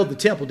wanted to build the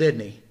temple, didn't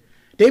he?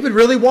 David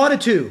really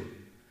wanted to.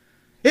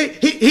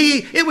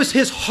 It was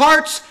his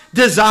heart's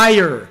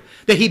desire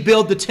that he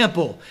build the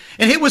temple.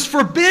 And it was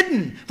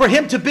forbidden for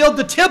him to build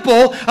the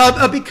temple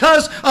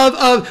because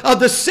of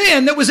the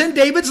sin that was in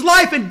David's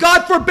life. And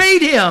God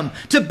forbade him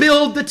to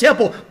build the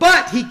temple.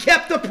 But he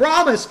kept the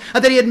promise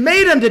that he had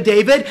made unto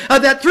David,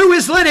 that through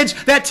his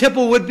lineage that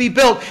temple would be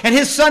built. And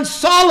his son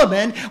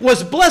Solomon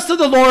was blessed of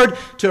the Lord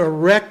to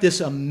erect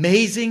this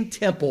amazing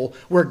temple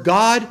where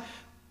God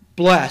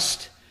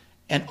blessed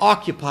and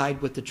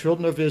occupied with the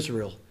children of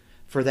Israel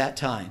for that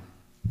time.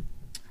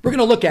 We're going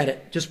to look at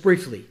it just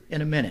briefly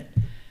in a minute.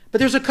 But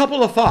there's a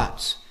couple of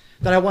thoughts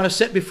that I want to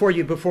set before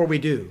you before we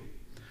do.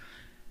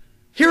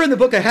 Here in the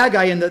book of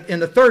Haggai, in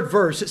the third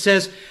verse, it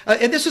says,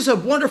 and this is a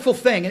wonderful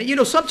thing. And you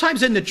know,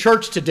 sometimes in the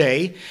church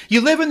today,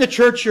 you live in the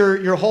church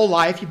your whole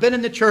life. You've been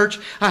in the church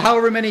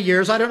however many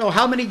years. I don't know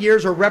how many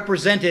years are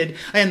represented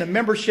in the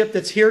membership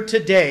that's here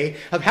today,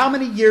 of how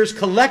many years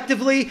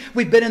collectively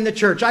we've been in the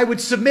church. I would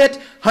submit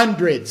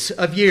hundreds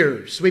of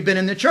years we've been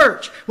in the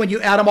church when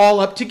you add them all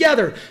up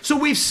together. So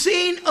we've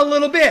seen a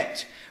little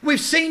bit. We've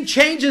seen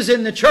changes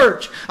in the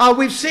church.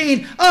 We've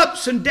seen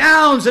ups and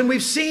downs, and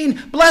we've seen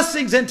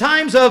blessings and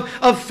times of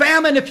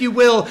famine, if you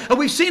will.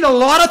 We've seen a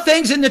lot of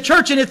things in the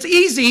church, and it's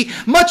easy,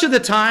 much of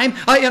the time,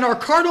 in our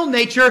carnal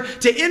nature,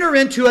 to enter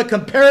into a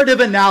comparative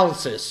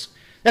analysis.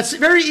 That's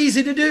very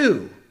easy to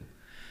do.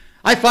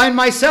 I find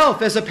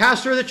myself as a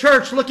pastor of the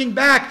church looking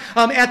back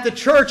at the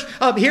church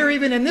here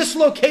even in this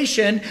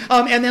location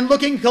and then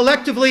looking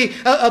collectively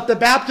at the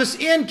Baptists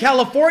in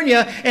California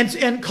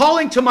and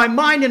calling to my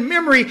mind and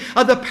memory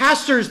the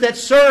pastors that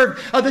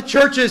served the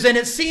churches. And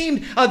it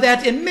seemed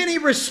that in many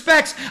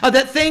respects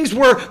that things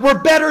were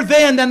better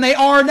then than they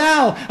are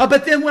now.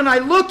 But then when I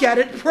look at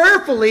it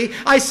prayerfully,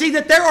 I see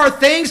that there are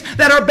things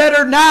that are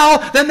better now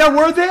than there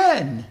were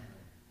then.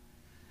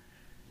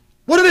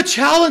 One of the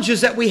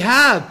challenges that we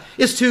have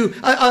is to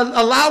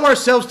allow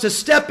ourselves to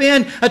step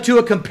in to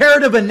a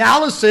comparative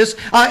analysis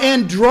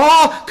and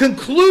draw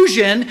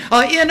conclusion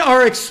in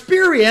our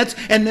experience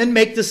and then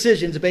make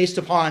decisions based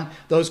upon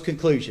those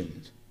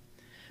conclusions.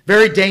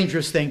 Very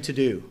dangerous thing to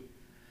do.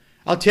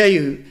 I'll tell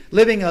you,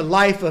 living a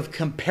life of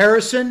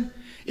comparison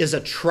is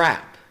a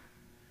trap.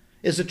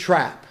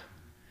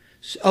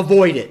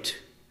 Avoid it.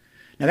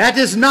 Now that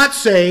does not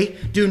say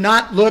do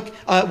not look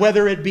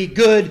whether it be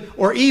good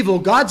or evil.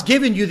 God's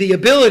given you the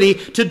ability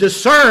to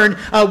discern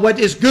what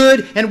is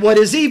good and what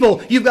is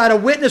evil. You've got a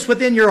witness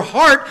within your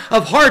heart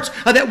of hearts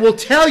that will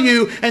tell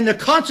you, and the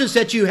conscience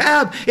that you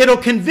have, it'll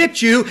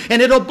convict you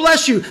and it'll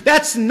bless you.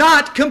 That's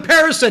not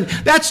comparison.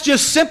 That's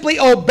just simply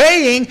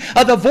obeying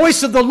the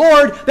voice of the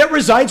Lord that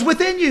resides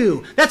within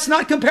you. That's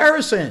not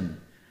comparison.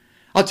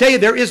 I'll tell you,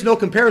 there is no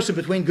comparison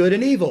between good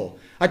and evil.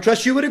 I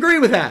trust you would agree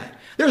with that.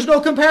 There's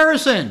no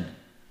comparison.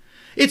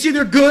 It's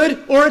either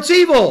good or it's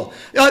evil.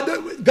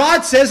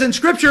 God says in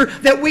Scripture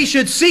that we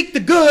should seek the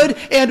good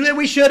and that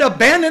we should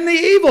abandon the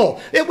evil.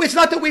 It's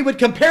not that we would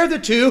compare the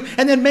two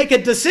and then make a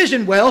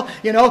decision. Well,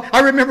 you know,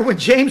 I remember when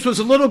James was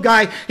a little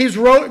guy, he was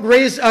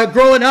raised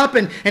growing up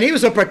and he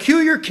was a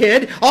peculiar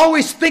kid,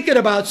 always thinking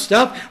about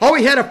stuff.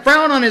 Always had a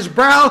frown on his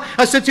brow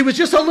since he was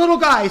just a little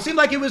guy. It seemed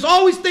like he was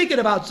always thinking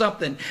about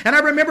something. And I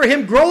remember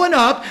him growing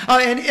up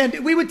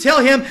and we would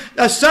tell him,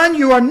 son,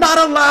 you are not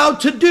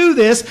allowed to do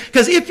this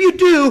because if you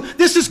do,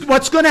 this is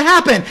what's going to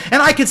happen.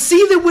 And I could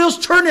see the wheels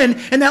turning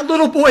in that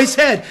little boy's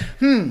head.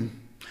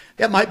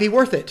 That might be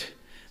worth it.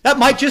 That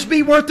might just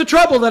be worth the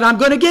trouble that I'm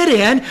going to get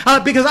in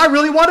because I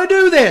really want to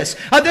do this.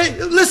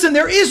 Listen,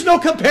 there is no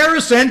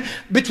comparison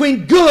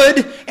between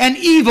good and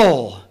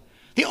evil.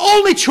 The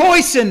only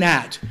choice in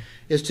that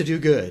is to do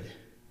good.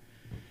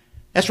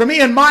 As for me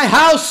and my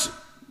house,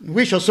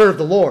 we shall serve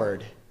the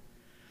Lord.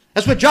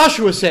 That's what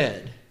Joshua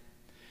said.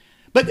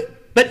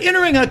 But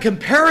entering a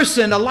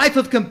comparison, a life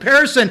of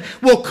comparison,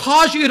 will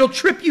cause you, it'll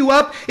trip you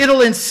up,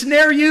 it'll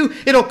ensnare you,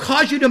 it'll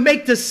cause you to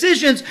make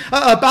decisions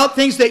about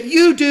things that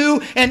you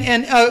do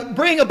and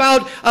bring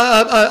about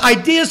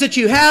ideas that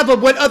you have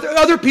of what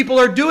other people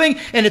are doing,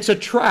 and it's a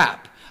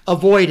trap.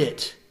 Avoid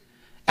it.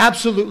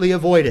 Absolutely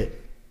avoid it.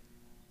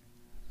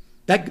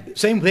 That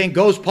same thing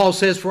goes, Paul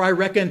says, for I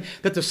reckon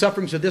that the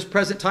sufferings of this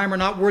present time are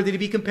not worthy to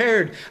be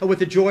compared with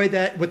the glory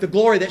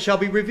that shall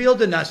be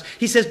revealed in us.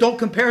 He says, don't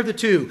compare the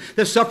two,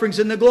 the sufferings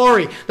and the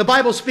glory. The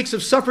Bible speaks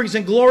of sufferings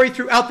and glory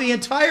throughout the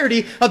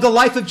entirety of the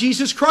life of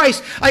Jesus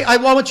Christ. I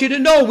want you to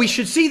know we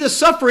should see the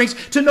sufferings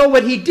to know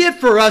what he did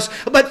for us,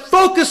 but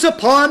focus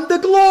upon the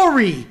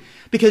glory.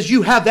 Because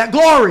you have that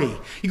glory.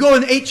 You go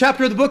in the 8th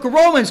chapter of the book of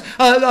Romans.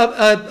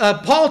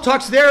 Paul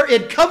talks there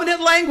in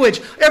covenant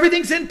language.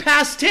 Everything's in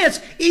past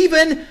tense,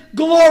 even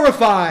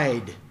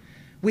glorified.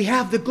 We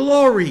have the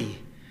glory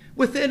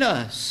within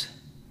us.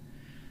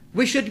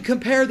 We shouldn't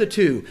compare the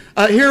two.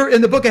 Here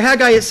in the book of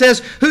Haggai it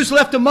says, who's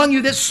left among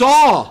you that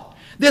saw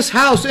this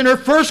house in her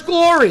first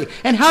glory?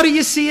 And how do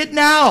you see it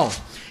now?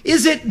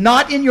 Is it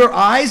not in your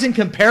eyes in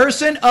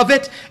comparison of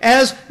it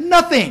as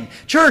nothing?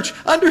 Church,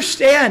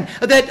 understand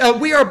that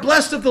we are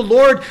blessed of the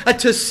Lord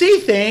to see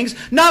things,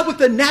 not with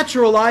the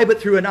natural eye, but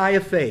through an eye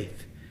of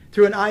faith.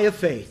 Through an eye of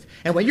faith.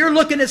 And when you're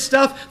looking at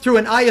stuff through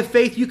an eye of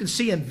faith, you can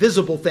see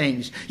invisible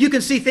things. You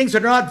can see things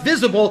that are not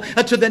visible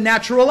to the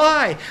natural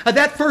eye.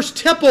 That first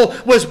temple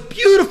was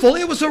beautiful.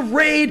 It was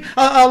arrayed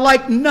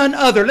like none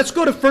other. Let's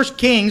go to 1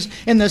 Kings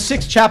in the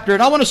 6th chapter.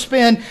 And I want to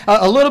spend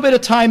a little bit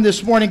of time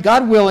this morning,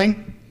 God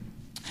willing,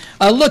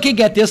 looking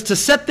at this to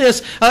set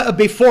this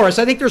before us.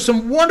 I think there's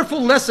some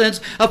wonderful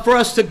lessons for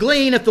us to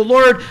glean if the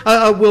Lord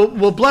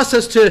will bless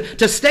us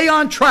to stay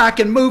on track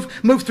and move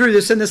through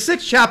this. In the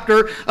 6th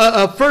chapter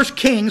of 1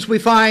 Kings, we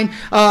find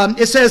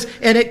it says,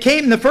 and it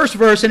came in the first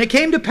verse, and it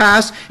came to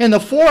pass in the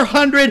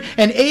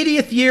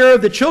 480th year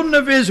of the children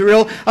of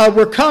Israel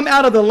were come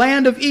out of the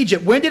land of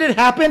Egypt. When did it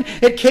happen?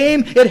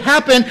 It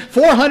happened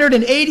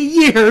 480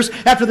 years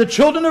after the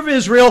children of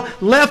Israel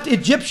left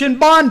Egyptian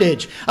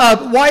bondage.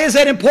 Why is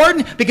that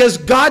important? Because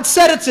God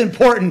said it's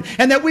important,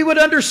 and that we would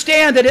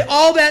understand that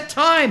all that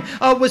time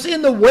was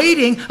in the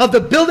waiting of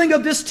the building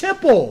of this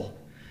temple.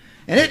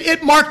 And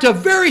it marked a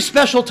very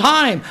special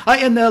time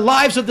in the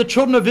lives of the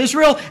children of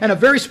Israel, and a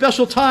very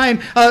special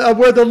time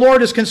where the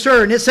Lord is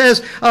concerned. It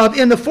says,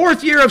 in the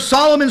 4th year of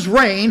Solomon's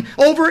reign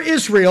over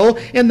Israel,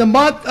 in the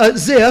month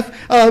Ziph,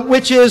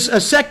 which is the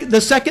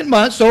 2nd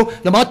month, so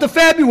the month of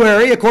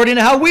February, according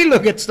to how we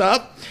look at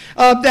stuff,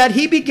 that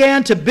he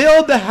began to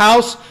build the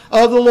house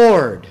of the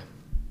Lord.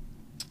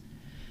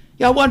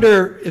 Yeah, I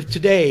wonder if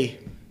today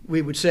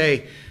we would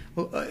say,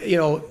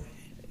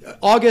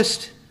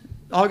 August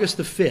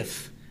the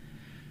 5th,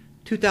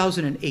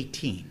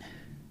 2018.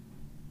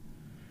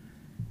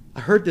 I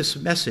heard this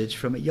message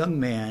from a young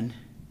man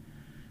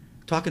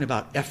talking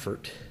about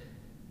effort.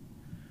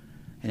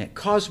 And it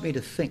caused me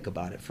to think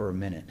about it for a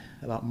minute,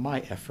 about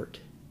my effort.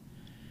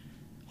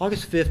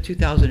 August 5th,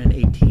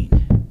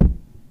 2018.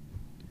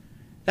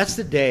 That's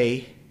the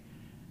day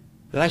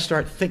that I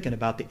start thinking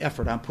about the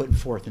effort I'm putting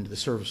forth into the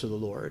service of the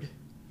Lord.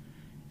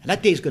 And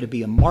that day is going to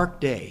be a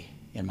marked day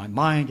in my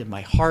mind and my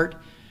heart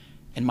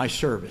and my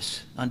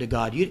service unto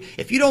God.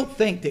 If you don't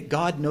think that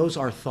God knows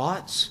our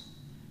thoughts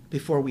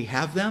before we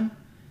have them,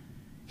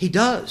 He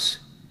does.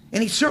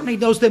 And He certainly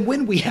knows them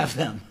when we have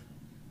them.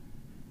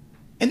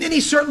 And then He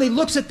certainly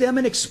looks at them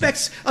and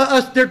expects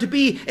there to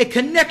be a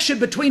connection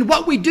between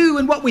what we do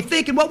and what we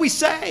think and what we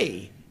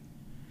say.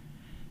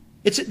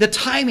 The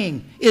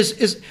timing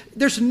is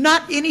there's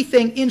not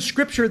anything in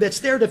Scripture that's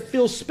there to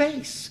fill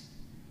space.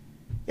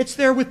 It's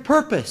there with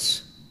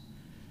purpose.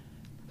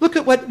 Look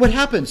at what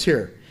happens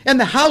here. And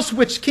the house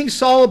which King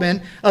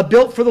Solomon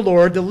built for the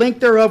Lord, the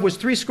length thereof was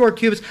 70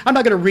 cubits. I'm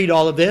not going to read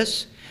all of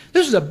this.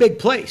 This is a big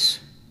place.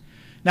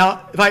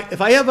 Now,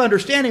 if I have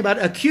understanding about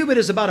it, a cubit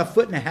is about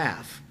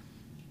 1.5 feet.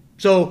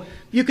 So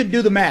you can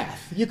do the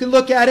math. You can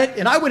look at it,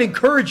 and I would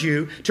encourage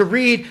you to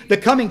read the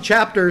coming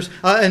chapters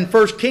in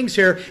 1 Kings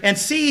here and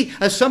see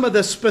some of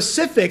the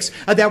specifics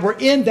that were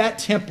in that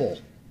temple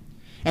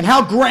and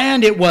how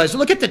grand it was.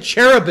 Look at the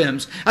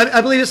cherubims.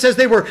 I believe it says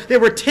they were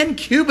 10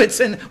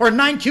 cubits or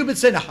 9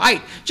 cubits in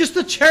height. Just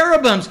the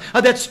cherubims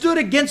that stood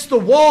against the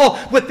wall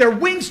with their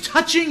wings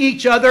touching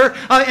each other,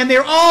 and they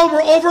all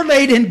were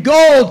overlaid in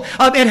gold,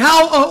 and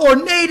how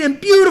ornate and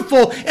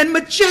beautiful and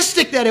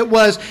majestic that it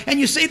was. And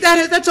you say,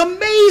 that's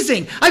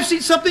amazing. I've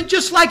seen something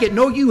just like it.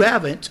 No, you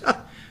haven't.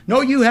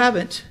 No, you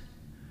haven't.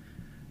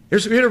 We're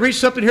going to read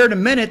something here in a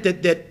minute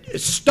that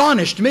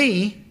astonished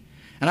me,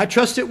 and I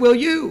trust it will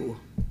you.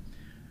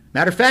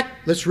 Matter of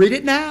fact, let's read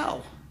it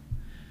now.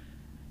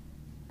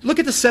 Look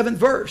at the 7th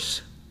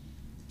verse.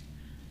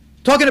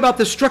 Talking about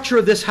the structure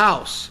of this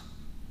house.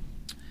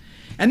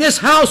 And this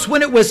house,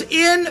 when it was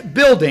in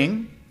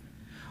building,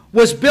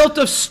 was built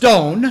of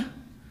stone,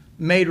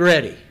 made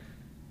ready.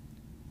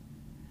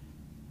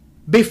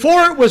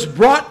 Before it was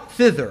brought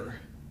thither,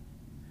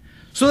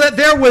 so that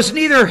there was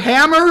neither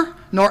hammer,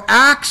 nor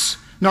axe,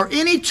 nor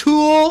any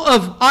tool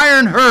of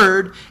iron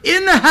heard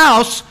in the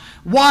house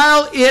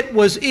while it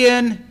was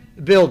in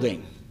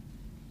building.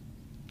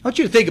 I want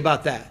you to think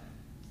about that.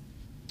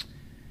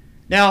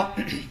 Now,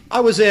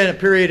 I was in a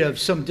period of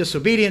some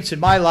disobedience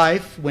in my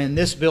life when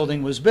this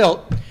building was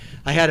built.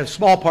 I had a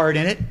small part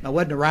in it. I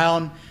wasn't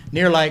around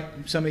near like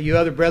some of you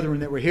other brethren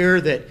that were here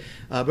that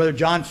Brother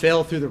John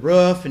fell through the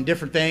roof and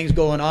different things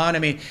going on. I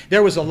mean,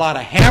 there was a lot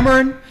of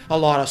hammering, a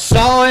lot of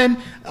sawing.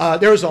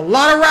 There was a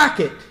lot of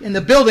racket in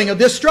the building of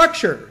this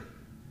structure.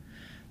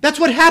 That's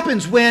what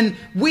happens when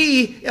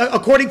we,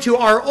 according to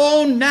our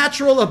own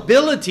natural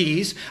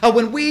abilities,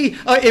 when we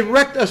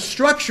erect a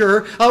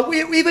structure,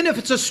 even if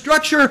it's a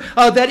structure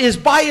that is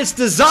by its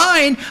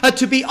design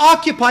to be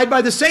occupied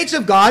by the saints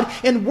of God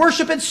in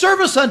worship and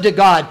service unto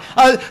God.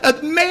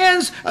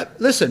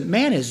 Listen,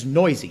 man is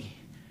noisy.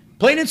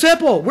 Plain and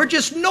simple. We're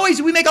just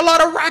noisy. We make a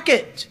lot of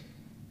racket.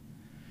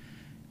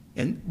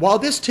 And while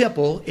this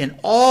temple, in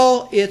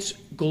all its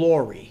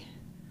glory,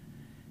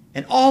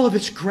 and all of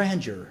its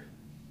grandeur,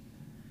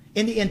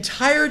 in the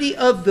entirety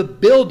of the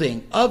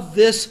building of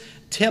this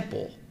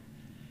temple,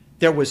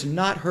 there was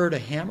not heard a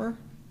hammer.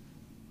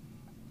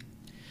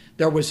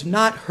 There was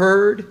not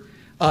heard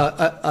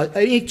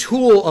any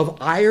tool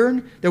of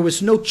iron. There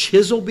was no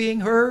chisel being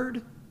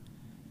heard.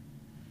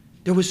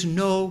 There was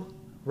no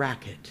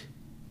racket.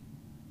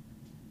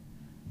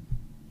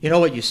 You know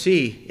what you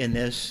see in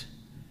this,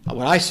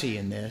 what I see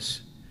in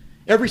this,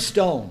 every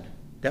stone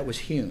that was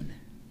hewn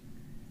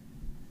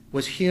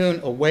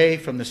away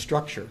from the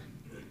structure,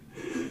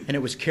 and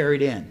it was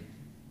carried in.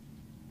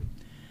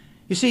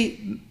 You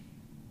see,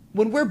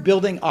 when we're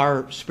building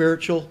our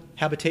spiritual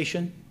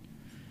habitation,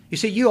 you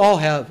see, we all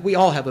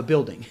have a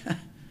building.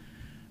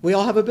 We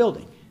all have a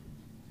building.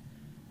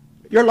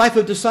 Your life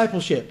of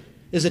discipleship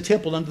is a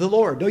temple unto the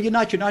Lord. No, you're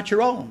not. You're not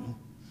your own.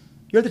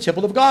 You're the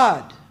temple of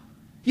God.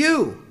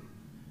 You.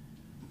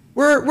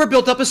 We're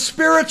built up a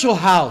spiritual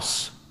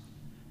house.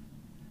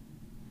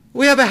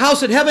 We have a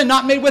house in heaven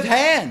not made with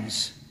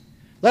hands,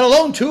 let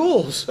alone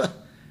tools.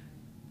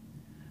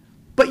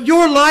 But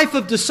your life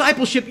of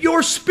discipleship,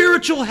 your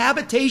spiritual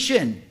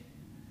habitation,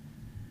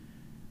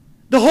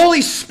 the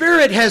Holy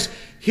Spirit has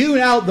hewn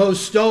out those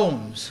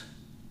stones.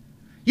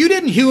 You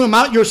didn't hew them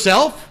out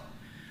yourself.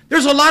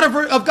 There's a lot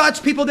of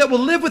God's people that will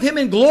live with Him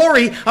in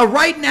glory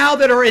right now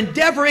that are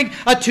endeavoring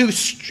to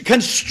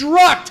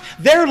construct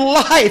their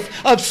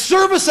life of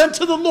service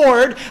unto the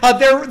Lord,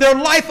 their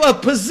life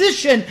of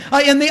position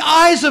in the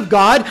eyes of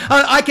God.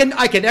 I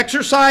can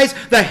exercise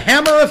the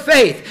hammer of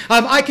faith.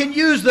 I can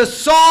use the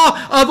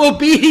saw of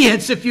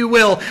obedience, if you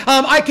will.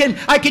 I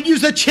can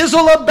use the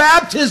chisel of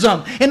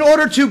baptism in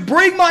order to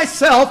bring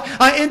myself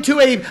into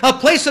a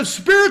place of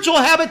spiritual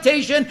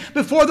habitation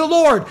before the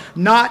Lord.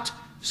 Not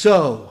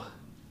so.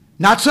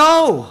 Not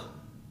so.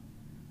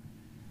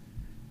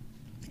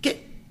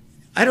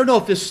 I don't know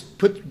if this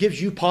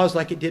gives you pause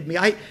like it did me.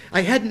 I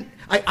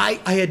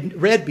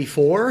had read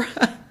before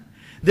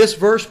this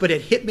verse, but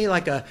it hit me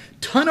like a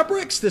ton of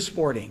bricks this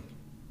morning.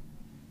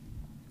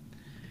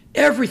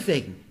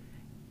 Everything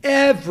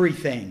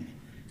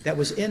that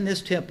was in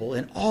this temple,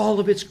 in all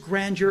of its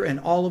grandeur and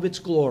all of its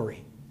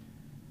glory,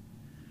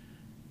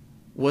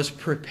 was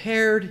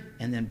prepared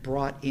and then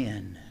brought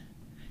in.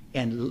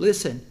 And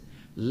listen,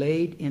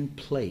 laid in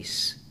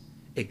place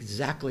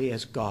exactly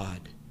as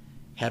God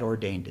had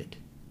ordained it.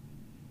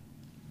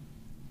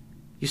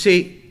 You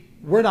see,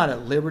 we're not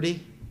at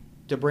liberty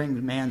to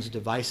bring man's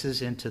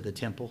devices into the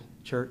temple,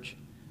 church.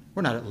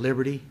 We're not at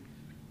liberty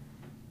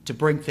to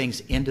bring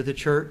things into the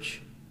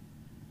church.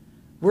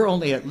 We're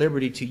only at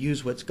liberty to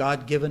use what's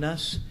God given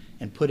us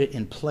and put it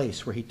in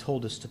place where He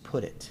told us to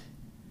put it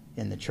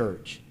in the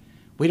church.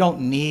 We don't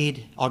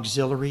need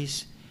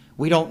auxiliaries.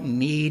 We don't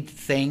need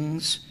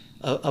things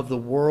of the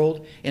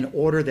world in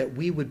order that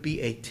we would be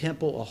a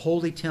temple, a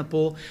holy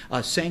temple,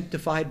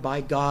 sanctified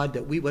by God,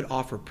 that we would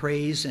offer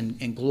praise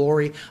and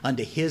glory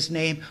unto His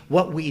name.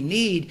 What we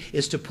need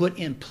is to put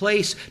in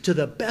place to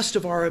the best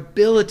of our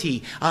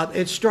ability,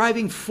 and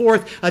striving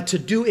forth to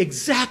do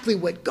exactly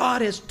what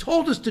God has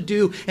told us to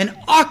do and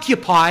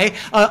occupy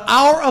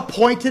our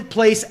appointed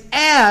place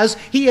as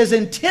He has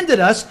intended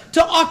us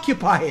to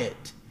occupy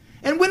it.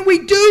 And when we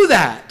do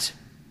that,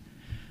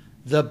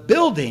 the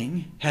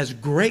building has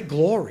great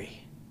glory.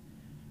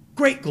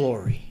 Great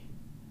glory.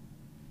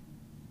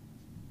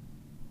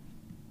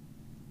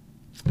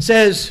 It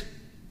says,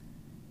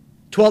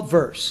 12th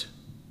verse,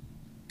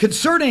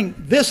 concerning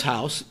this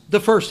house,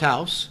 the first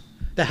house,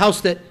 the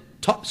house that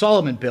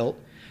Solomon built,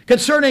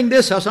 concerning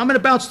this house, I'm going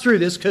to bounce through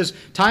this because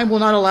time will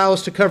not allow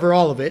us to cover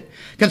all of it.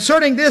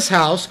 Concerning this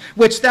house,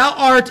 which thou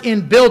art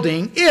in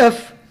building,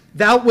 if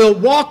thou wilt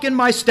walk in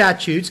my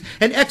statutes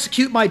and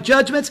execute my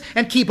judgments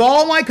and keep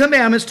all my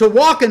commandments to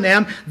walk in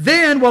them,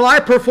 then will I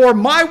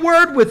perform my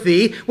word with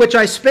thee, which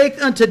I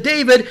spake unto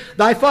David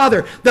thy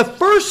father. The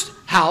first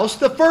house,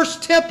 the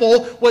first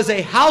temple, was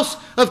a house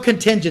of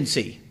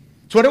contingency.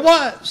 That's what it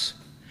was.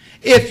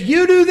 If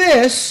you do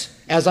this,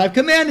 as I've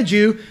commanded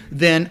you,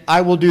 then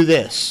I will do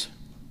this.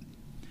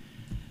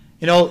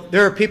 You know,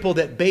 there are people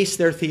that base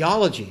their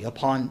theology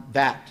upon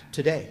that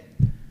today.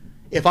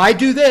 If I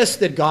do this,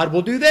 then God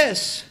will do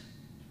this.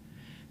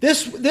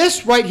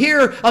 This right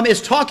here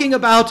is talking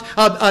about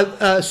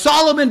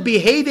Solomon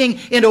behaving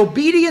in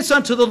obedience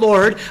unto the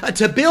Lord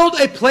to build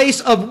a place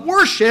of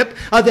worship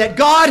that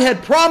God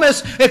had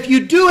promised. If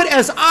you do it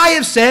as I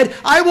have said,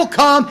 I will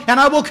come and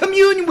I will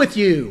commune with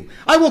you.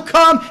 I will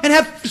come and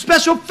have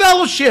special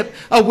fellowship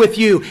with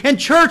you. And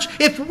church,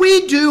 if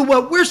we do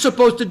what we're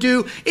supposed to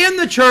do in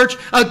the church,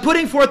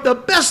 putting forth the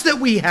best that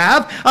we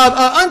have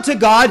unto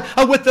God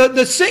with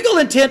the single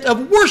intent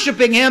of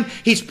worshiping Him,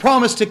 He's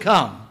promised to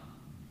come.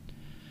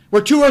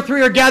 Where 2 or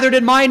 3 are gathered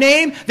in my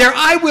name, there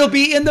I will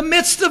be in the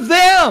midst of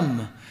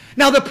them.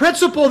 Now the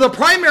principle, the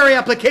primary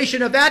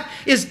application of that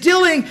is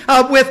dealing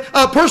with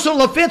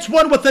personal offense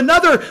one with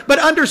another. But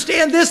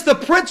understand this, the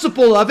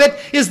principle of it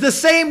is the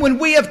same when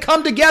we have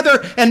come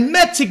together and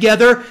met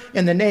together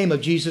in the name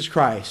of Jesus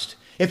Christ.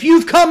 If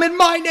you've come in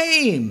my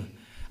name,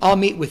 I'll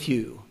meet with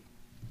you.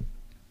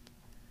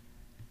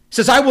 It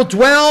says, I will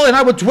dwell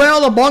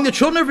among the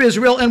children of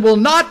Israel and will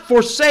not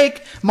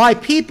forsake my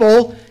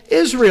people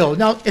Israel.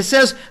 Now, it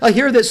says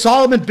here that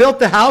Solomon built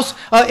the house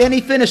and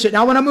he finished it.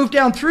 Now, when I move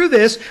down through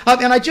this,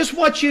 and I just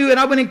want you, and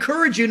I would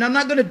encourage you, and I'm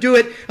not going to do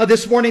it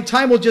this morning.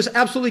 Time will just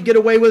absolutely get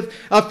away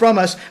from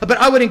us. But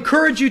I would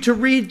encourage you to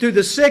read through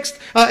the 6th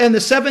and the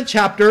 7th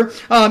chapter.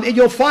 And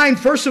you'll find,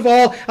 first of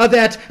all,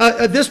 that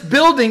this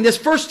building, this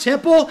first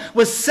temple,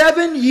 was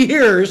 7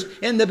 years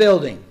in the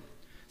building.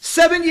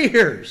 7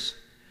 years.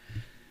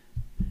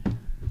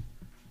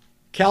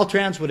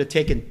 Caltrans would have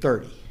taken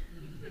 30.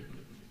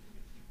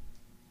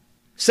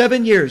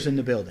 7 years in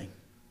the building.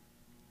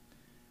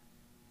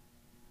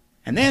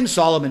 And then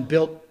Solomon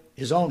built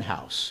his own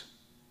house.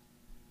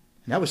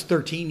 And that was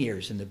 13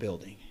 years in the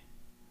building.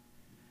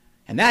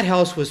 And that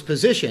house was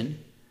positioned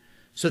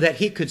so that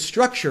he could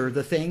structure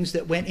the things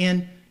that went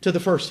into the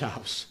first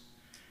house.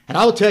 And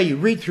I will tell you,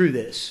 read through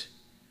this.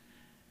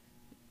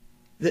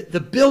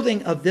 The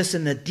building of this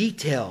and the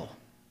detail,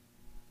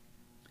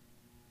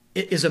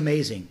 it is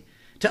amazing.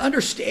 To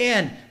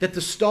understand that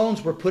the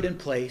stones were put in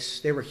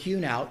place, they were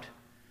hewn out,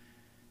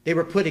 they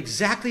were put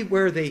exactly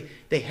where they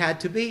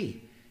had to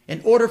be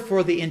in order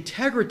for the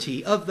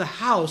integrity of the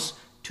house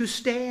to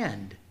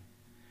stand.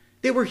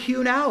 They were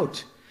hewn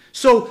out.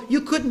 So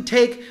you couldn't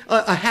take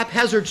a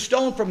haphazard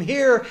stone from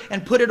here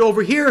and put it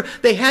over here.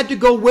 They had to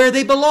go where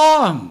they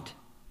belonged.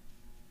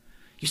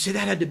 You say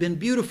that had to have been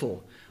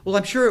beautiful. Well,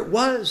 I'm sure it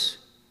was.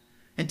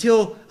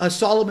 Until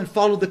Solomon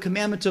followed the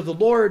commandments of the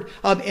Lord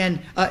and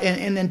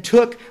then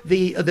took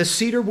the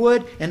cedar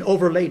wood and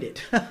overlaid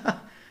it.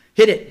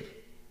 Hit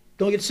it.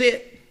 Don't get to see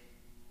it.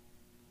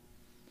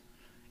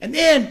 And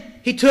then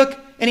he took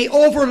and he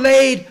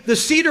overlaid the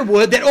cedar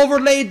wood that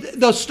overlaid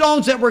the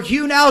stones that were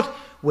hewn out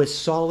with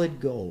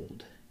solid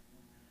gold.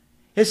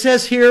 It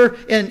says here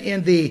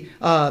in the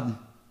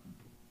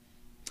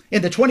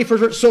 21st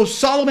verse, so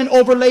Solomon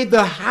overlaid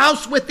the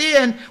house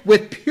within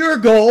with pure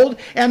gold,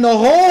 and the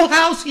whole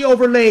house he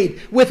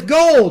overlaid with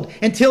gold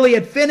until he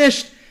had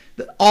finished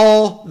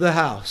all the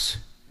house.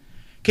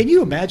 Can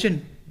you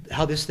imagine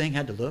how this thing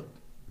had to look?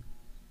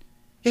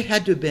 It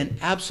had to have been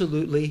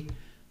absolutely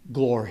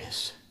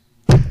glorious.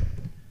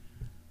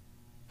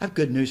 I have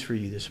good news for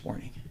you this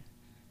morning.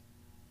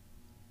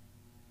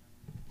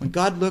 When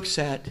God looks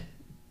at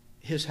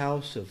his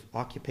house of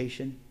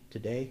occupation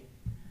today,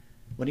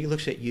 when he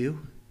looks at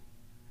you,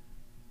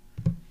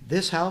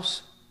 this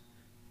house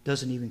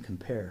doesn't even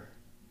compare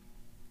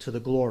to the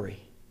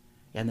glory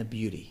and the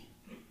beauty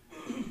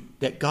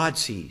that God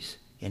sees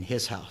in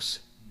his house.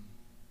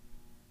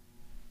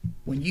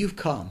 When you've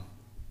come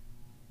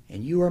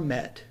and you are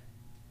met,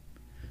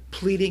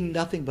 pleading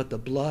nothing but the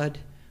blood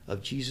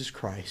of Jesus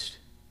Christ,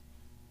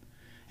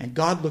 and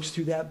God looks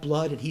through that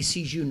blood and he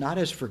sees you not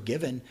as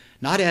forgiven,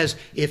 not as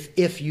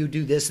if you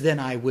do this, then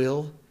I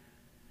will.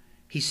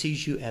 He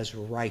sees you as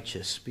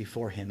righteous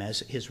before him, as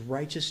his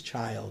righteous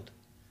child.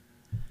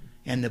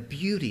 And the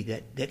beauty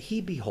that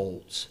he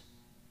beholds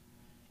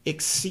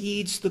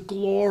exceeds the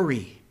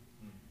glory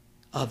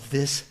of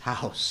this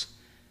house,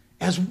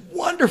 as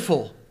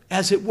wonderful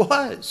as it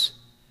was.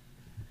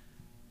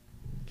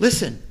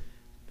 Listen,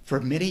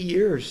 for many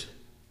years,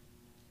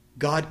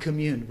 God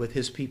communed with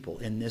his people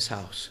in this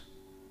house.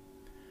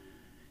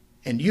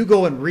 And you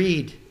go and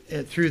read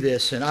through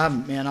this, and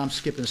I'm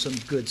skipping some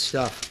good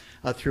stuff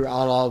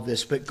throughout all of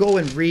this, but go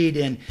and read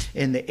in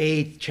the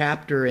 8th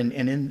chapter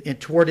and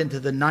toward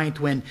into the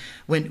 9th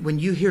when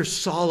you hear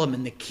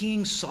Solomon, the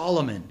King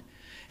Solomon,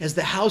 as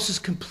the house is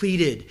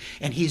completed,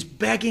 and he's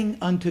begging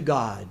unto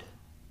God,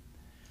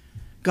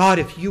 God,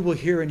 if you will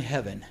hear in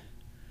heaven,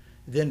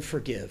 then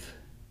forgive.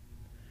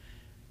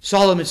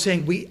 Solomon's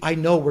saying, I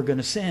know we're going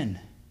to sin.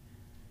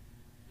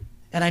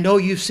 And I know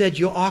you've said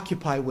you'll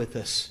occupy with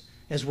us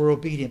as we're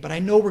obedient, but I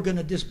know we're going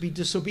to be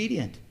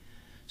disobedient.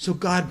 So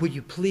God, will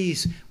you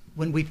please,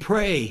 when we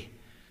pray,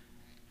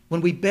 when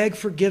we beg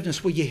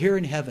forgiveness, will you hear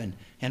in heaven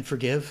and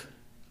forgive?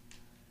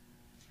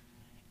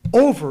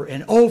 Over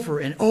and over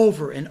and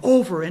over and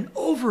over and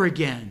over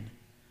again,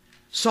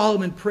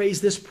 Solomon prays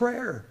this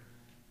prayer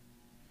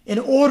in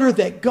order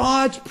that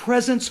God's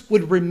presence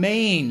would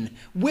remain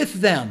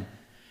with them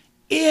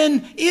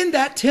in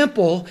that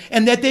temple,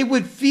 and that they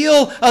would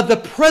feel the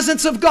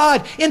presence of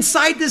God.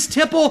 Inside this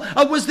temple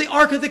was the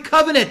Ark of the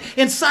Covenant.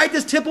 Inside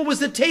this temple was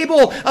the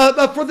table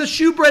for the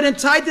shewbread.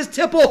 Inside this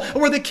temple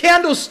were the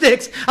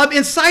candlesticks.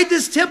 Inside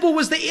this temple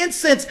was the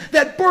incense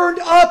that burned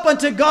up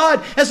unto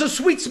God as a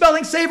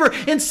sweet-smelling savor.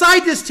 Inside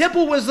this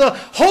temple was the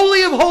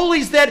Holy of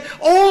Holies that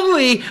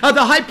only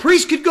the high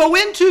priest could go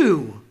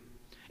into.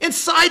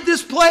 Inside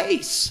this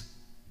place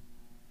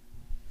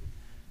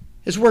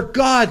is where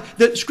God,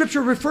 the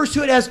scripture refers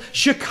to it as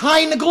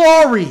Shekinah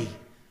glory.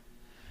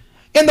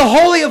 In the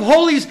Holy of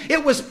Holies,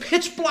 it was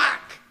pitch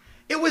black.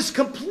 It was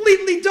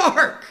completely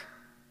dark.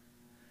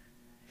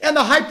 And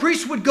the high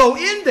priest would go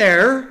in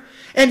there,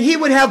 and he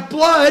would have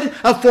blood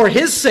for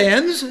his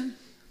sins,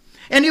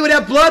 and he would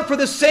have blood for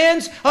the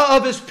sins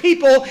of his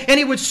people, and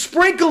he would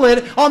sprinkle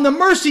it on the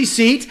mercy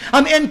seat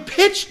in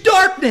pitch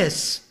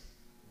darkness.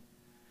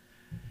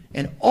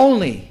 And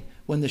only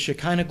when the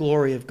Shekinah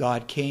glory of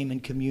God came in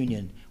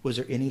communion was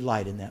there any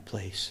light in that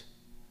place.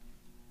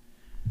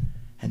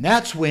 And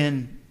that's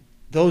when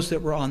those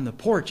that were on the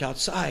porch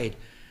outside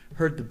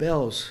heard the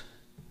bells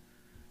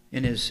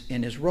in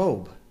his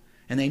robe.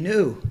 And they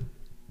knew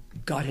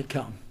God had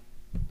come.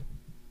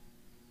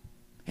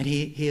 And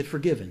he had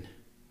forgiven.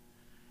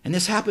 And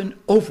this happened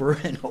over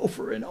and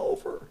over and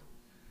over.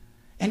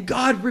 And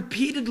God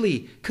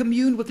repeatedly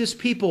communed with his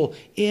people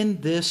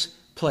in this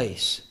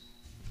place.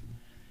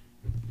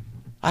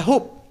 I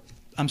hope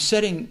I'm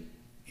setting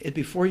it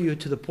before you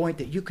to the point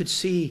that you could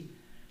see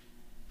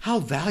how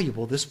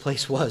valuable this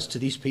place was to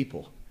these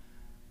people.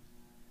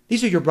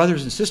 These are your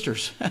brothers and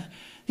sisters.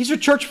 These are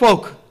church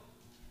folk.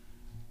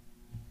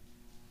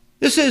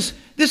 This is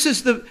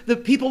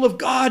the people of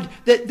God,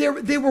 that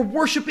they were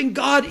worshiping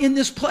God in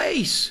this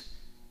place.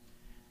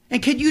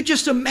 And can you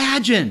just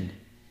imagine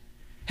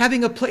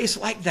having a place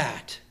like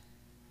that?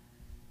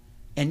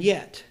 And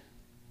yet,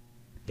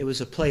 it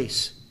was a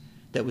place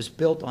that was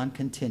built on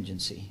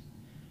contingency.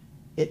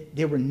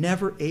 They were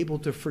never able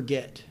to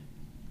forget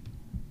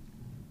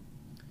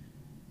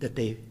that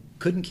they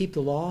couldn't keep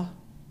the law,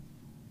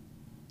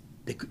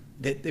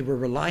 that they were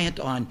reliant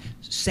on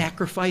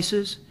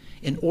sacrifices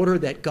in order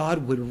that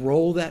God would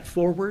roll that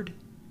forward,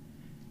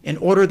 in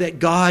order that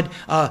God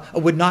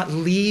would not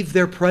leave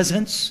their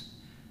presence.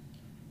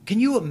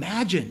 Can you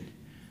imagine?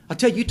 I'll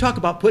tell you, you talk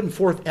about putting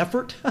forth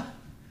effort.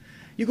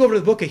 You go over to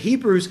the book of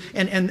Hebrews,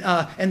 and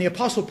the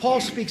Apostle Paul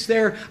speaks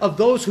there of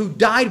those who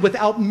died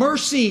without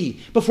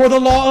mercy before the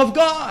law of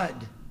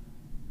God.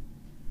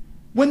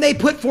 When they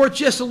put forth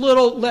just a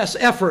little less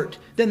effort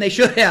than they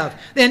should have,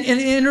 and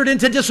entered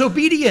into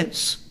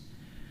disobedience.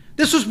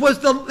 This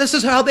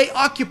is how they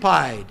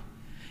occupied.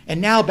 And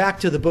now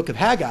back to the book of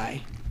Haggai,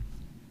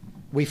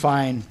 we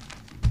find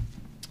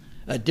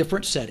a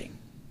different setting.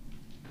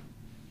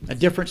 A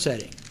different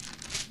setting.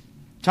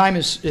 Time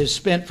is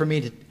spent for me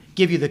to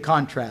give you the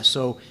contrast.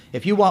 So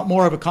if you want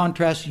more of a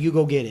contrast, you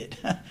go get it.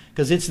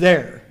 Because it's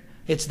there.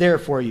 It's there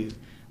for you.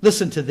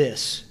 Listen to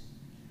this.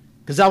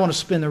 Because I want to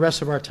spend the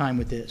rest of our time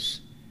with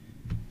this.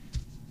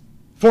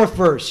 4th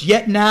verse.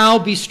 Yet now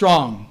be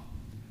strong,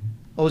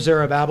 O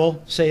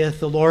Zerubbabel,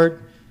 saith the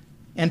Lord,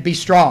 and be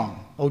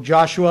strong, O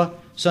Joshua,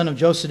 son of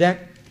Josedech,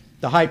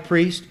 the high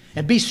priest,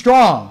 and be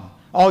strong,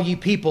 all ye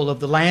people of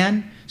the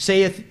land,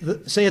 saith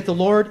the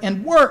Lord,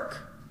 and work,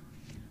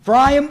 for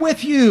I am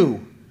with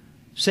you,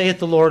 saith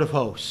the Lord of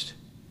hosts.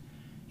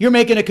 You're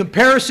making a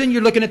comparison.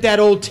 You're looking at that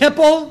old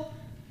temple,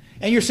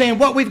 and you're saying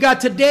what we've got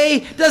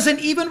today doesn't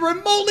even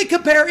remotely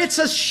compare. It's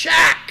a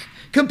shack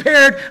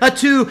compared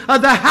to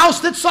the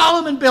house that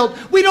Solomon built.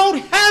 We don't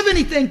have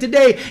anything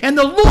today. And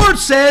the Lord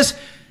says,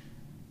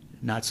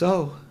 not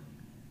so.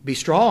 Be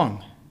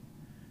strong,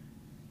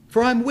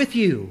 for I'm with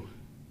you.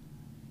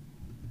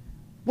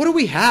 What do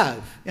we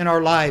have in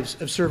our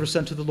lives of service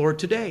unto the Lord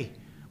today?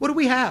 What do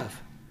we have?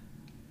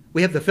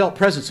 We have the felt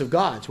presence of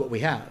God, is what we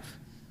have.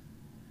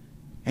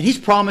 And He's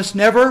promised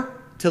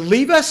never to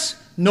leave us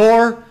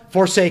nor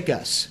forsake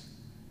us.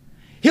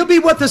 He'll be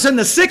with us in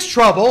the 6th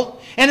trouble,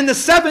 and in the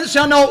 7th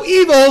shall no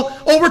evil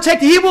overtake.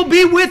 He will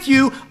be with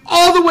you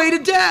all the way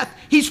to death.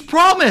 He's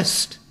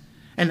promised.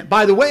 And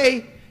by the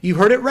way, you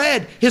heard it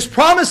read. His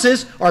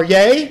promises are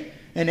yea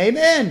and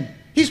amen.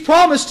 He's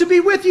promised to be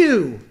with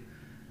you.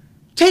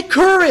 Take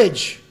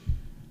courage.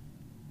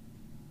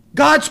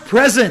 God's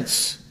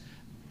presence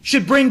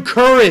should bring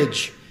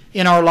courage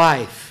in our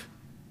life.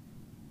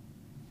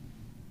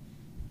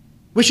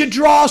 We should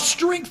draw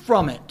strength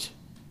from it.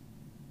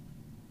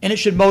 And it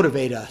should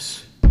motivate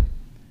us.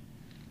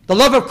 The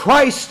love of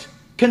Christ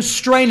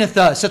constraineth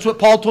us. That's what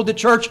Paul told the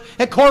church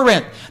at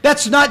Corinth.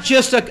 That's not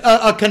just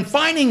a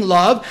confining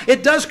love.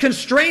 It does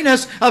constrain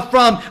us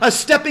from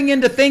stepping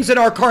into things that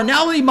our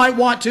carnality might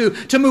want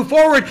to move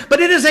forward. But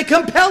it is a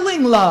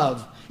compelling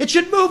love. It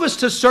should move us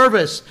to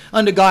service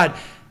unto God.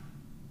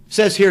 It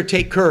says here,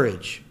 take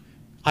courage.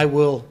 I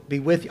will be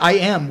with you. I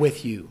am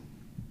with you.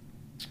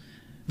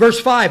 Verse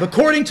 5,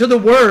 according to the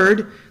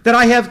word that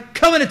I have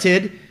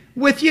covenanted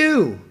with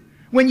you,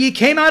 when ye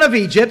came out of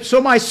Egypt, so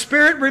my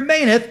spirit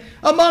remaineth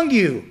among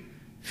you.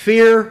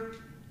 Fear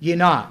ye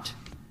not.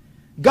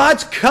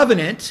 God's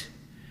covenant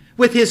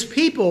with His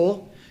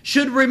people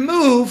should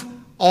remove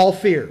all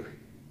fear.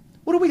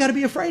 What do we got to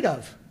be afraid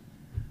of?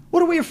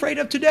 What are we afraid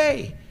of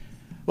today?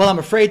 Well, I'm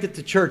afraid that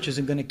the church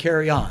isn't going to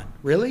carry on.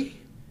 Really?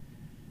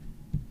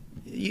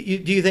 Do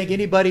you think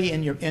anybody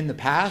in the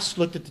past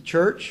looked at the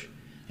church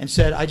and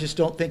said, I just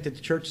don't think that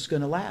the church is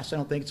going to last. I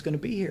don't think it's going to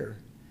be here.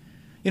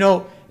 You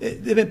know,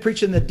 they've been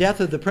preaching the death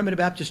of the Primitive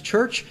Baptist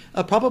Church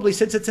probably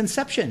since its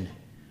inception.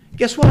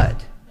 Guess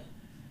what?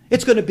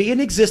 It's going to be in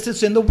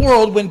existence in the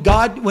world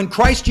when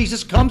Christ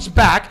Jesus comes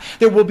back.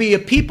 There will be a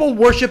people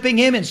worshiping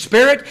Him in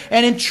spirit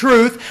and in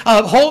truth,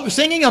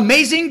 singing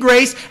Amazing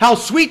Grace, how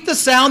sweet the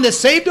sound that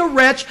saved a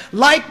wretch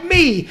like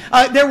me.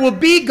 There will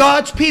be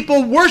God's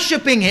people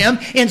worshiping Him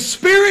in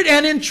spirit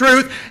and in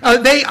truth.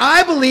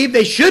 I believe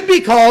they should be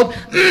called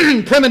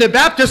Primitive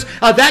Baptists.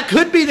 That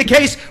could be the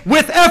case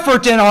with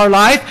effort in our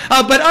life.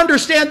 But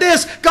understand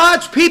this,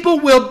 God's people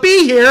will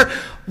be here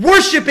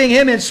worshiping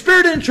Him in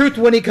spirit and in truth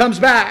when He comes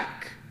back.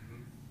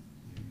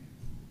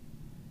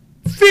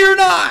 Fear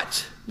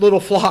not. little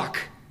flock.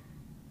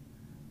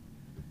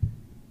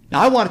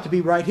 Now, I want it to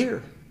be right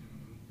here.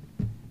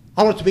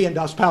 I want it to be in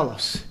Dos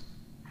Palos.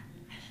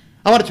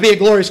 I want it to be in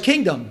Glorious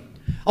Kingdom.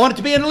 I want it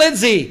to be in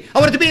Lindsay. I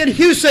want it to be in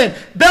Houston,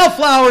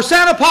 Bellflower,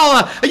 Santa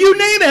Paula. You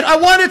name it. I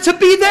want it to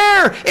be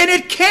there. And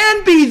it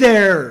can be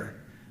there.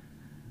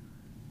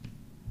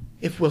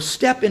 If we'll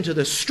step into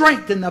the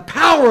strength and the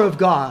power of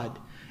God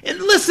and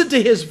listen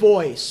to His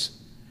voice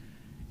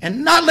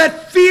and not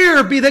let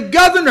fear be the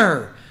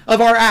governor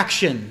of our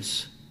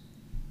actions.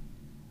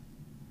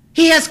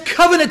 He has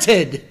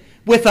covenanted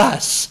with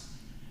us.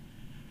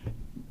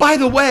 By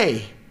the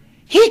way,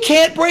 He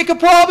can't break a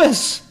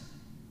promise.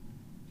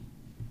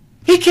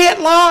 He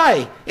can't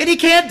lie, and He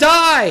can't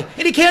die,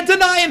 and He can't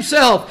deny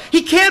Himself.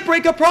 He can't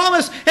break a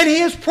promise, and He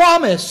has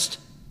promised.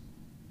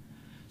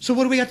 So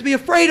what do we have to be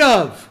afraid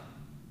of?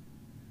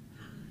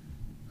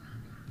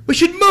 We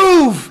should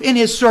move in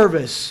His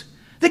service.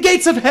 The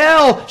gates of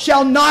hell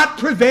shall not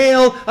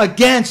prevail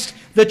against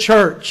the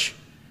church.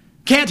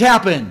 Can't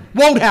happen.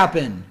 Won't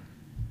happen.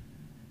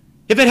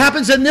 If it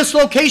happens in this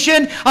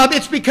location,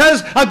 it's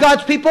because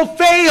God's people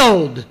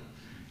failed.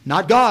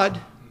 Not God.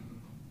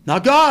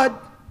 Not God.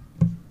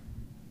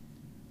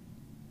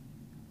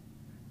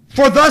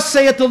 For thus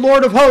saith the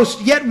Lord of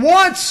hosts, yet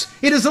once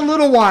it is a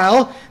little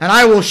while, and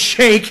I will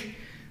shake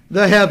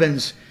the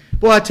heavens.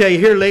 Boy, I tell you,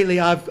 here lately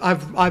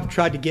I've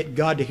tried to get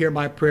God to hear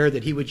my prayer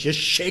that He would just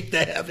shake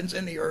the heavens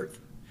and the earth.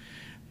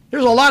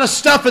 There's a lot of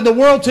stuff in the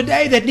world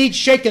today that needs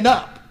shaken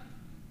up.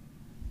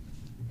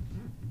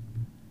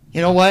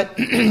 You know what?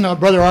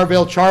 Brother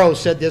Arvell Charles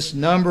said this a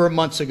number of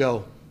months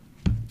ago,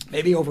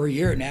 maybe over a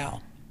year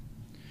now,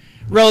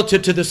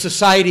 relative to the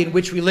society in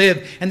which we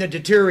live and the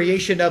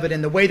deterioration of it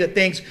and the way that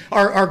things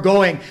are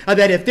going,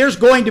 that if there's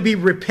going to be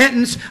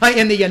repentance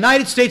in the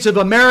United States of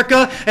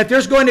America, if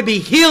there's going to be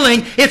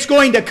healing, it's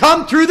going to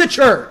come through the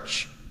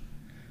church.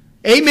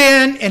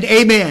 Amen and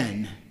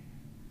amen.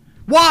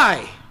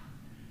 Why?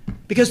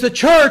 Because the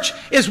church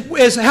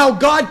is how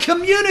God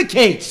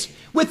communicates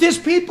with His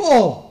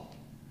people.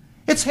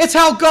 It's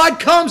how God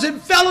comes and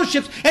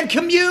fellowships and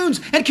communes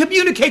and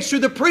communicates through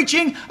the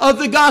preaching of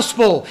the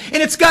gospel.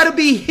 And it's got to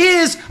be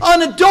His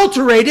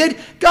unadulterated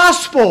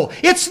gospel.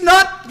 It's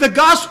not the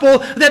gospel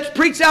that's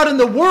preached out in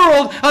the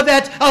world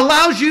that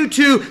allows you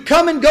to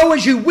come and go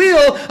as you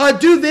will,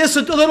 do this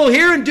a little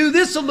here and do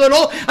this a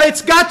little.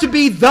 It's got to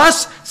be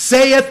thus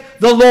saith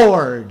the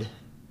Lord.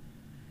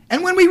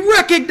 And when we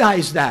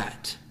recognize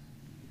that,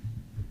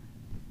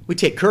 we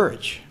take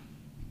courage.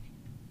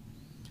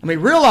 And we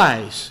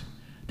realize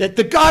that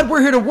the God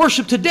we're here to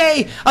worship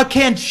today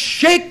can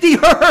shake the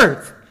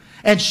earth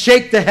and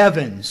shake the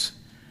heavens.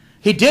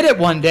 He did it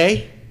one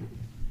day.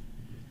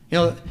 You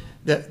know,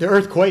 the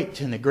earth quaked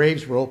and the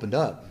graves were opened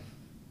up.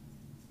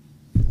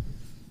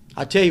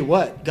 I'll tell you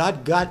what,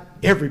 God got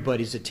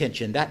everybody's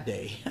attention that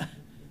day.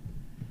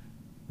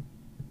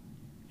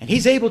 And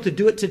He's able to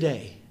do it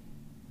today.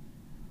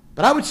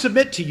 But I would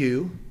submit to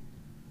you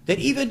that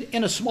even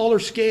in a smaller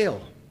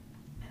scale,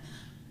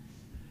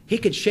 He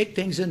could shake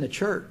things in the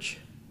church.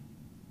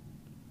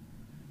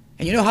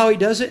 And you know how He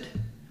does it?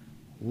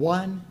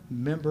 One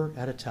member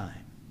at a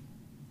time.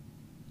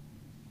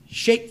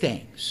 Shake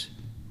things.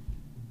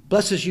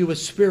 Blesses you with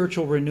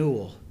spiritual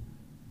renewal.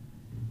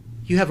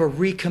 You have a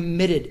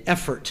recommitted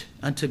effort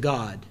unto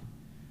God.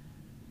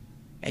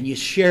 And you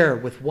share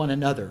with one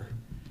another.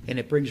 And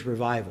it brings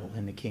revival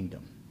in the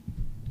kingdom.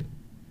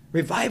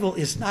 Revival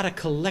is not a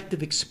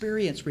collective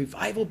experience.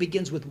 Revival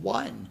begins with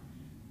one.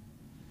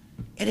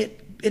 And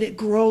it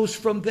grows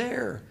from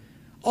there.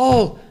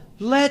 Oh,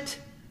 let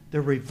the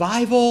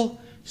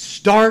revival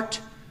start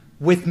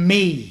with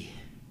me.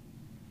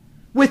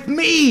 With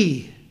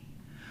me.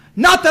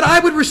 Not that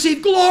I would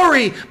receive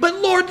glory, but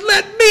Lord,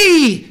 let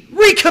me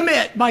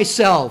recommit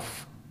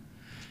myself.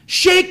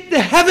 Shake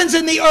the heavens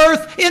and the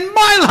earth in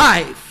my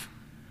life,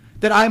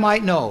 that I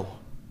might know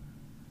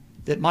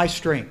that my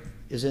strength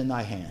is in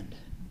thy hand.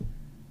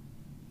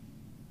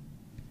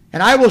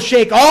 And I will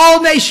shake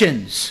all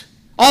nations,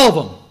 all of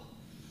them.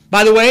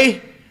 By the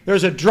way,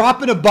 there's a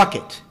drop in a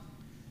bucket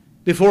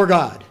before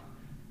God.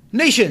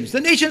 Nations, the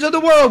nations of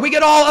the world, we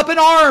get all up in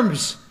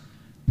arms.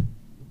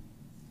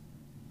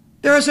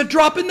 There is a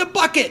drop in the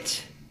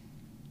bucket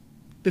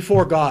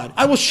before God.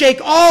 I will shake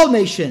all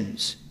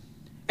nations,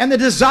 and the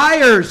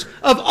desires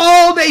of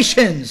all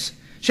nations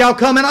shall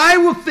come, and I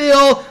will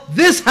fill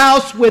this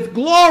house with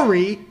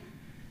glory,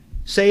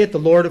 saith the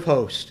Lord of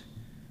hosts.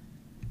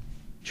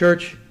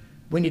 Church,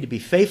 we need to be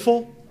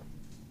faithful.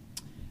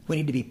 We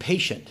need to be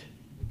patient.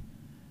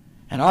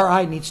 And our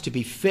eye needs to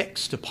be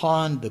fixed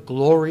upon the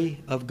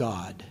glory of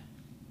God.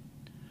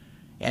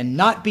 And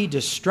not be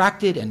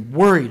distracted and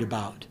worried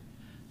about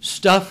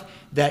stuff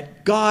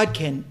that God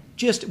can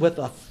just with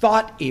a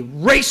thought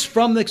erase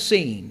from the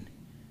scene.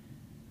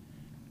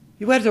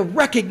 You have to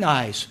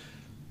recognize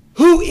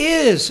who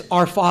is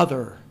our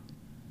Father,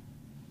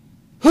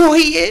 who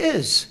He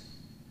is,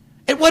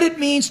 and what it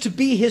means to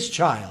be His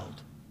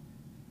child.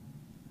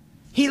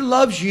 He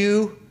loves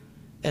you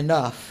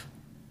enough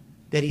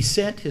that He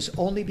sent His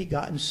only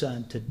begotten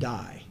Son to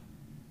die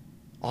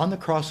on the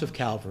cross of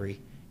Calvary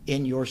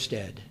in your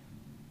stead.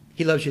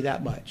 He loves you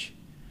that much.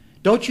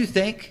 Don't you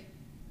think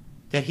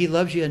that he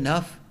loves you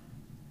enough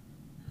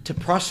to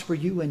prosper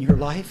you in your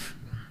life,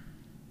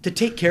 to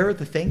take care of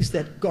the things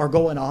that are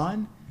going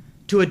on,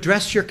 to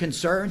address your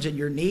concerns and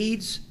your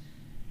needs,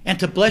 and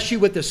to bless you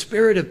with the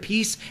spirit of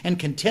peace and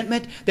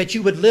contentment, that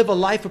you would live a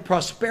life of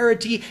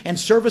prosperity and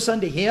service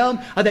unto him,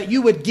 that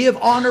you would give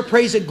honor,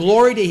 praise, and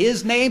glory to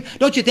his name?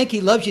 Don't you think he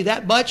loves you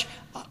that much?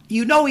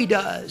 You know he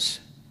does.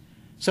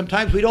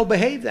 Sometimes we don't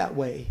behave that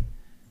way,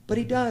 but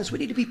he does. We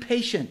need to be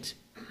patient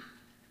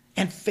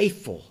and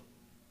faithful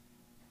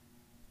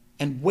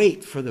and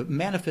wait for the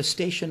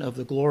manifestation of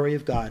the glory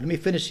of God. Let me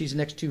finish these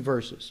next two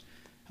verses.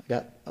 I've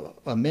got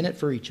a minute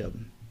for each of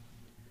them.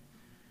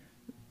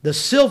 The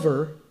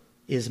silver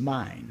is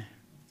mine,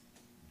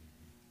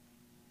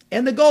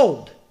 and the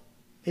gold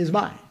is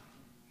mine,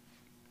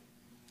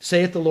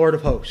 saith the Lord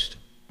of hosts.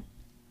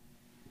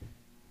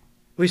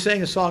 We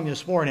sang a song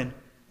this morning,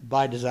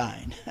 by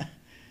design.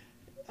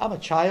 I'm a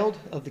child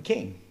of the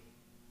King.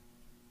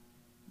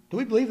 Do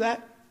we believe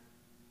that?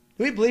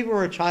 Do we believe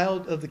we're a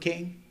child of the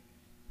King?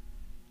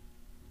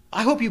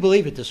 I hope you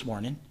believe it this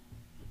morning,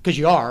 because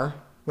you are,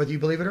 whether you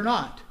believe it or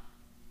not.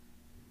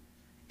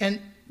 And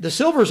the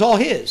silver is all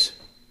his,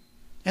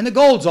 and the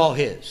gold's all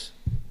his.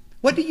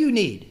 What do you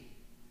need?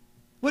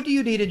 What do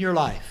you need in your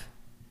life?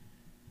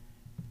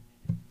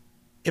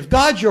 If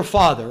God's your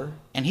Father,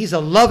 and he's a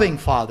loving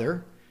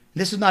Father,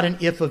 this is not an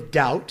if of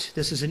doubt,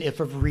 this is an if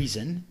of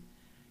reason,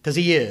 because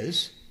he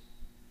is.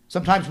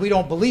 Sometimes we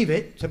don't believe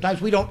it,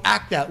 sometimes we don't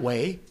act that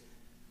way.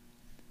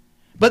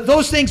 But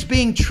those things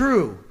being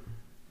true,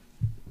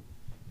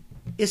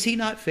 is he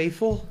not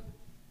faithful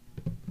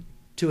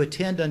to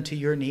attend unto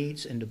your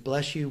needs and to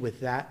bless you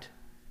with that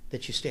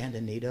you stand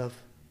in need of?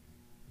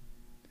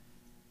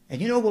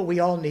 And you know what we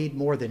all need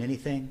more than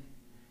anything?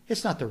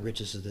 It's not the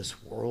riches of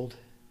this world.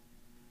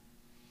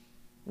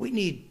 We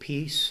need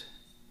peace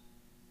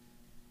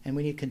and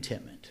we need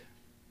contentment.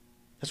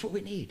 That's what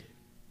we need.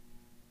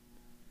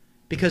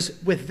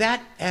 Because with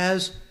that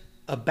as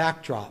a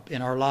backdrop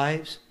in our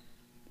lives,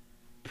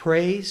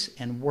 praise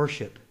and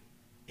worship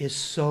is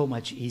so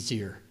much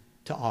easier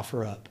to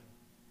offer up.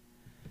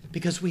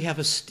 Because we have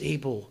a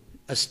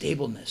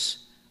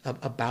stableness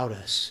about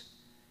us.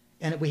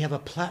 And we have a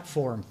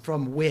platform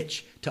from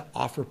which to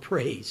offer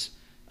praise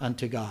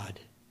unto God.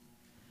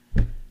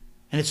 And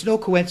it's no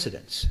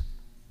coincidence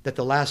that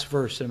the last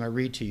verse that I'm going to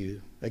read to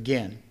you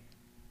again,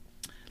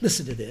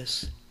 listen to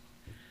this.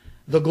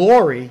 The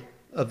glory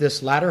of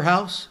this latter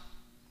house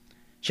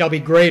shall be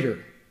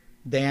greater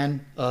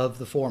than of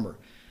the former.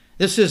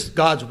 This is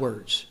God's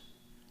words.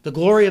 The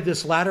glory of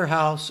this latter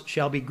house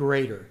shall be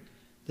greater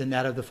than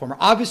that of the former.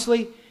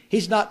 Obviously,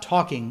 he's not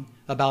talking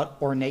about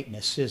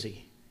ornateness, is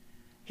he?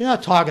 He's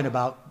not talking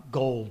about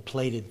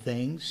gold-plated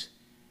things.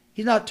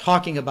 He's not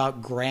talking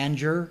about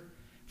grandeur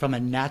from a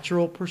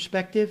natural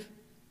perspective.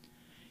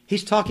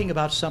 He's talking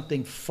about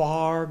something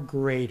far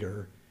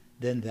greater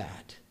than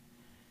that.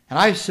 And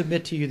I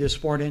submit to you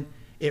this morning,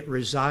 it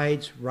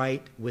resides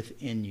right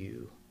within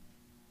you,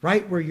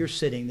 right where you're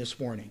sitting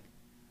this morning.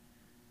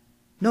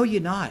 No,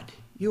 you're not.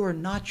 You are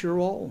not your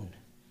own.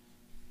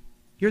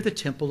 You're the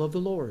temple of the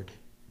Lord.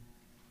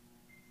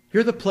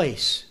 You're the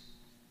place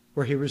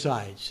where he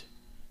resides.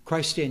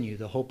 Christ in you,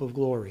 the hope of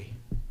glory.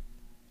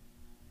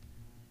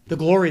 The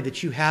glory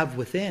that you have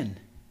within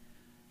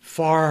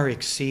far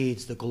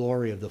exceeds the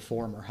glory of the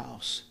former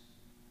house.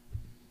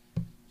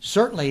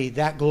 Certainly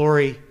that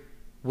glory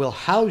will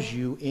house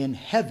you in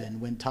heaven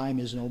when time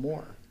is no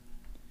more.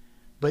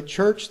 But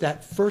church,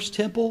 that first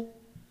temple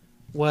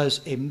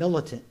was a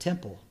militant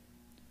temple.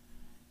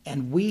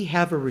 And we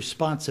have a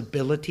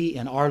responsibility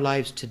in our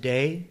lives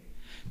today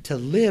to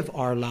live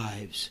our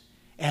lives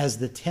as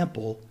the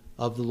temple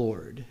of the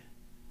Lord.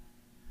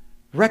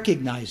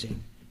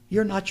 Recognizing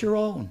you're not your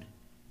own.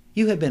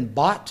 You have been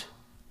bought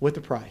with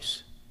a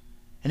price.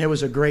 And it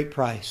was a great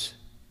price.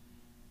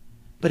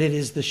 But it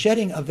is the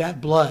shedding of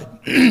that blood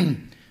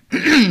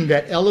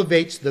that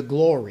elevates the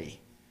glory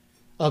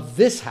of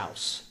this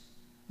house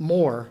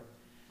more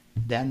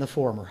than the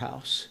former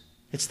house.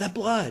 It's that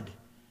blood.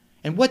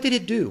 And what did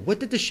it do? What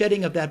did the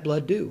shedding of that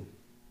blood do?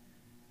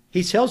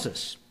 He tells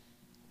us,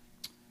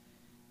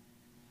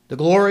 the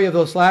glory of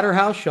this latter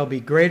house shall be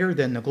greater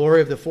than the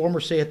glory of the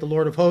former, saith the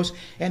Lord of hosts.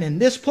 And in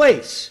this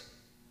place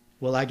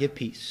will I give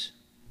peace,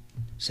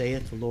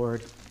 saith the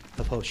Lord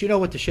of hosts. You know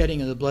what the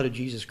shedding of the blood of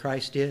Jesus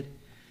Christ did?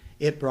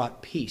 It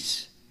brought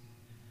peace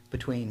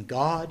between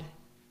God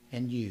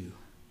and you.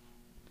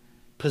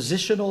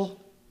 Positional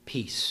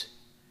peace.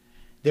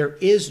 There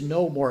is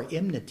no more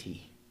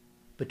enmity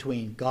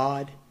between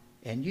God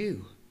and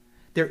you.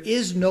 There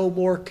is no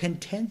more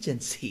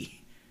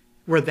contingency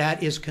where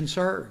that is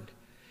concerned.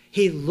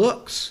 He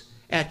looks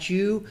at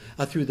you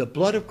through the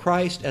blood of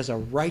Christ as a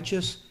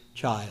righteous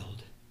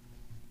child.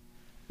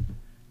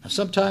 Now,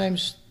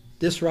 sometimes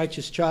this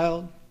righteous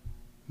child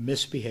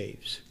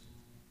misbehaves.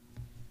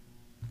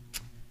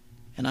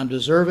 And I'm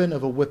deserving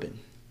of a whipping.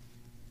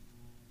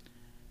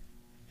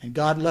 And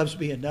God loves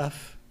me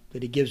enough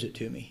that he gives it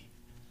to me.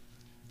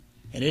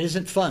 And it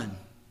isn't fun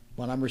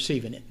when I'm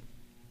receiving it.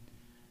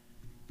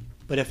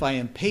 But if I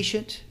am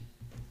patient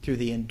through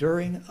the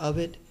enduring of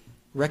it,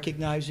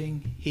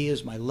 recognizing He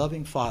is my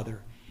loving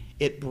Father,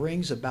 it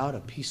brings about a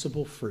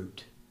peaceable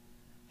fruit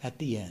at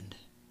the end.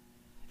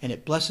 And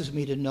it blesses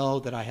me to know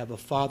that I have a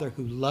Father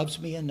who loves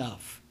me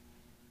enough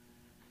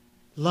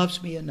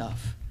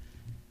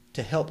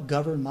to help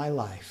govern my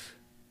life,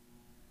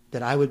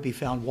 that I would be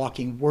found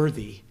walking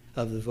worthy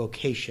of the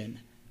vocation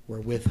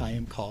wherewith I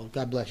am called.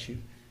 God bless you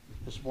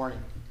this morning.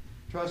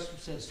 Trust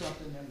says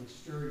something that would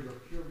stir your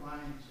pure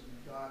minds,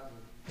 and God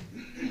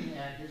would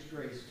add His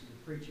grace to the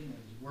preaching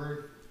of His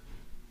word.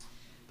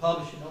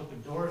 Publish an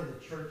open door to the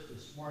church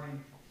this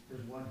morning.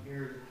 There's one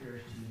here that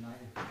cares to unite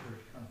with the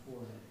church. Come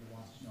forward if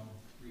wants to know.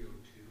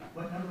 302.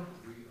 What number?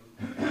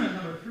 302.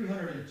 Number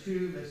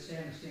 302. Let's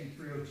stand and sing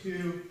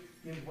 302.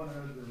 Give one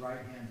another the right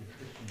hand of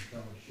Christian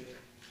fellowship.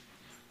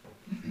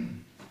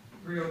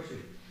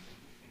 302.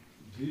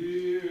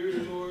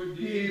 Dear Lord,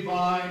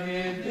 Divine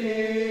in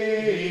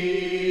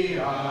Thee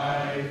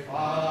I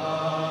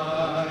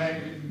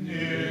find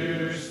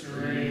new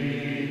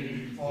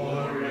strength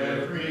for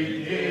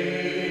every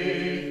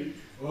day.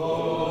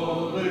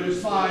 Oh,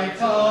 loose my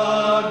tongue.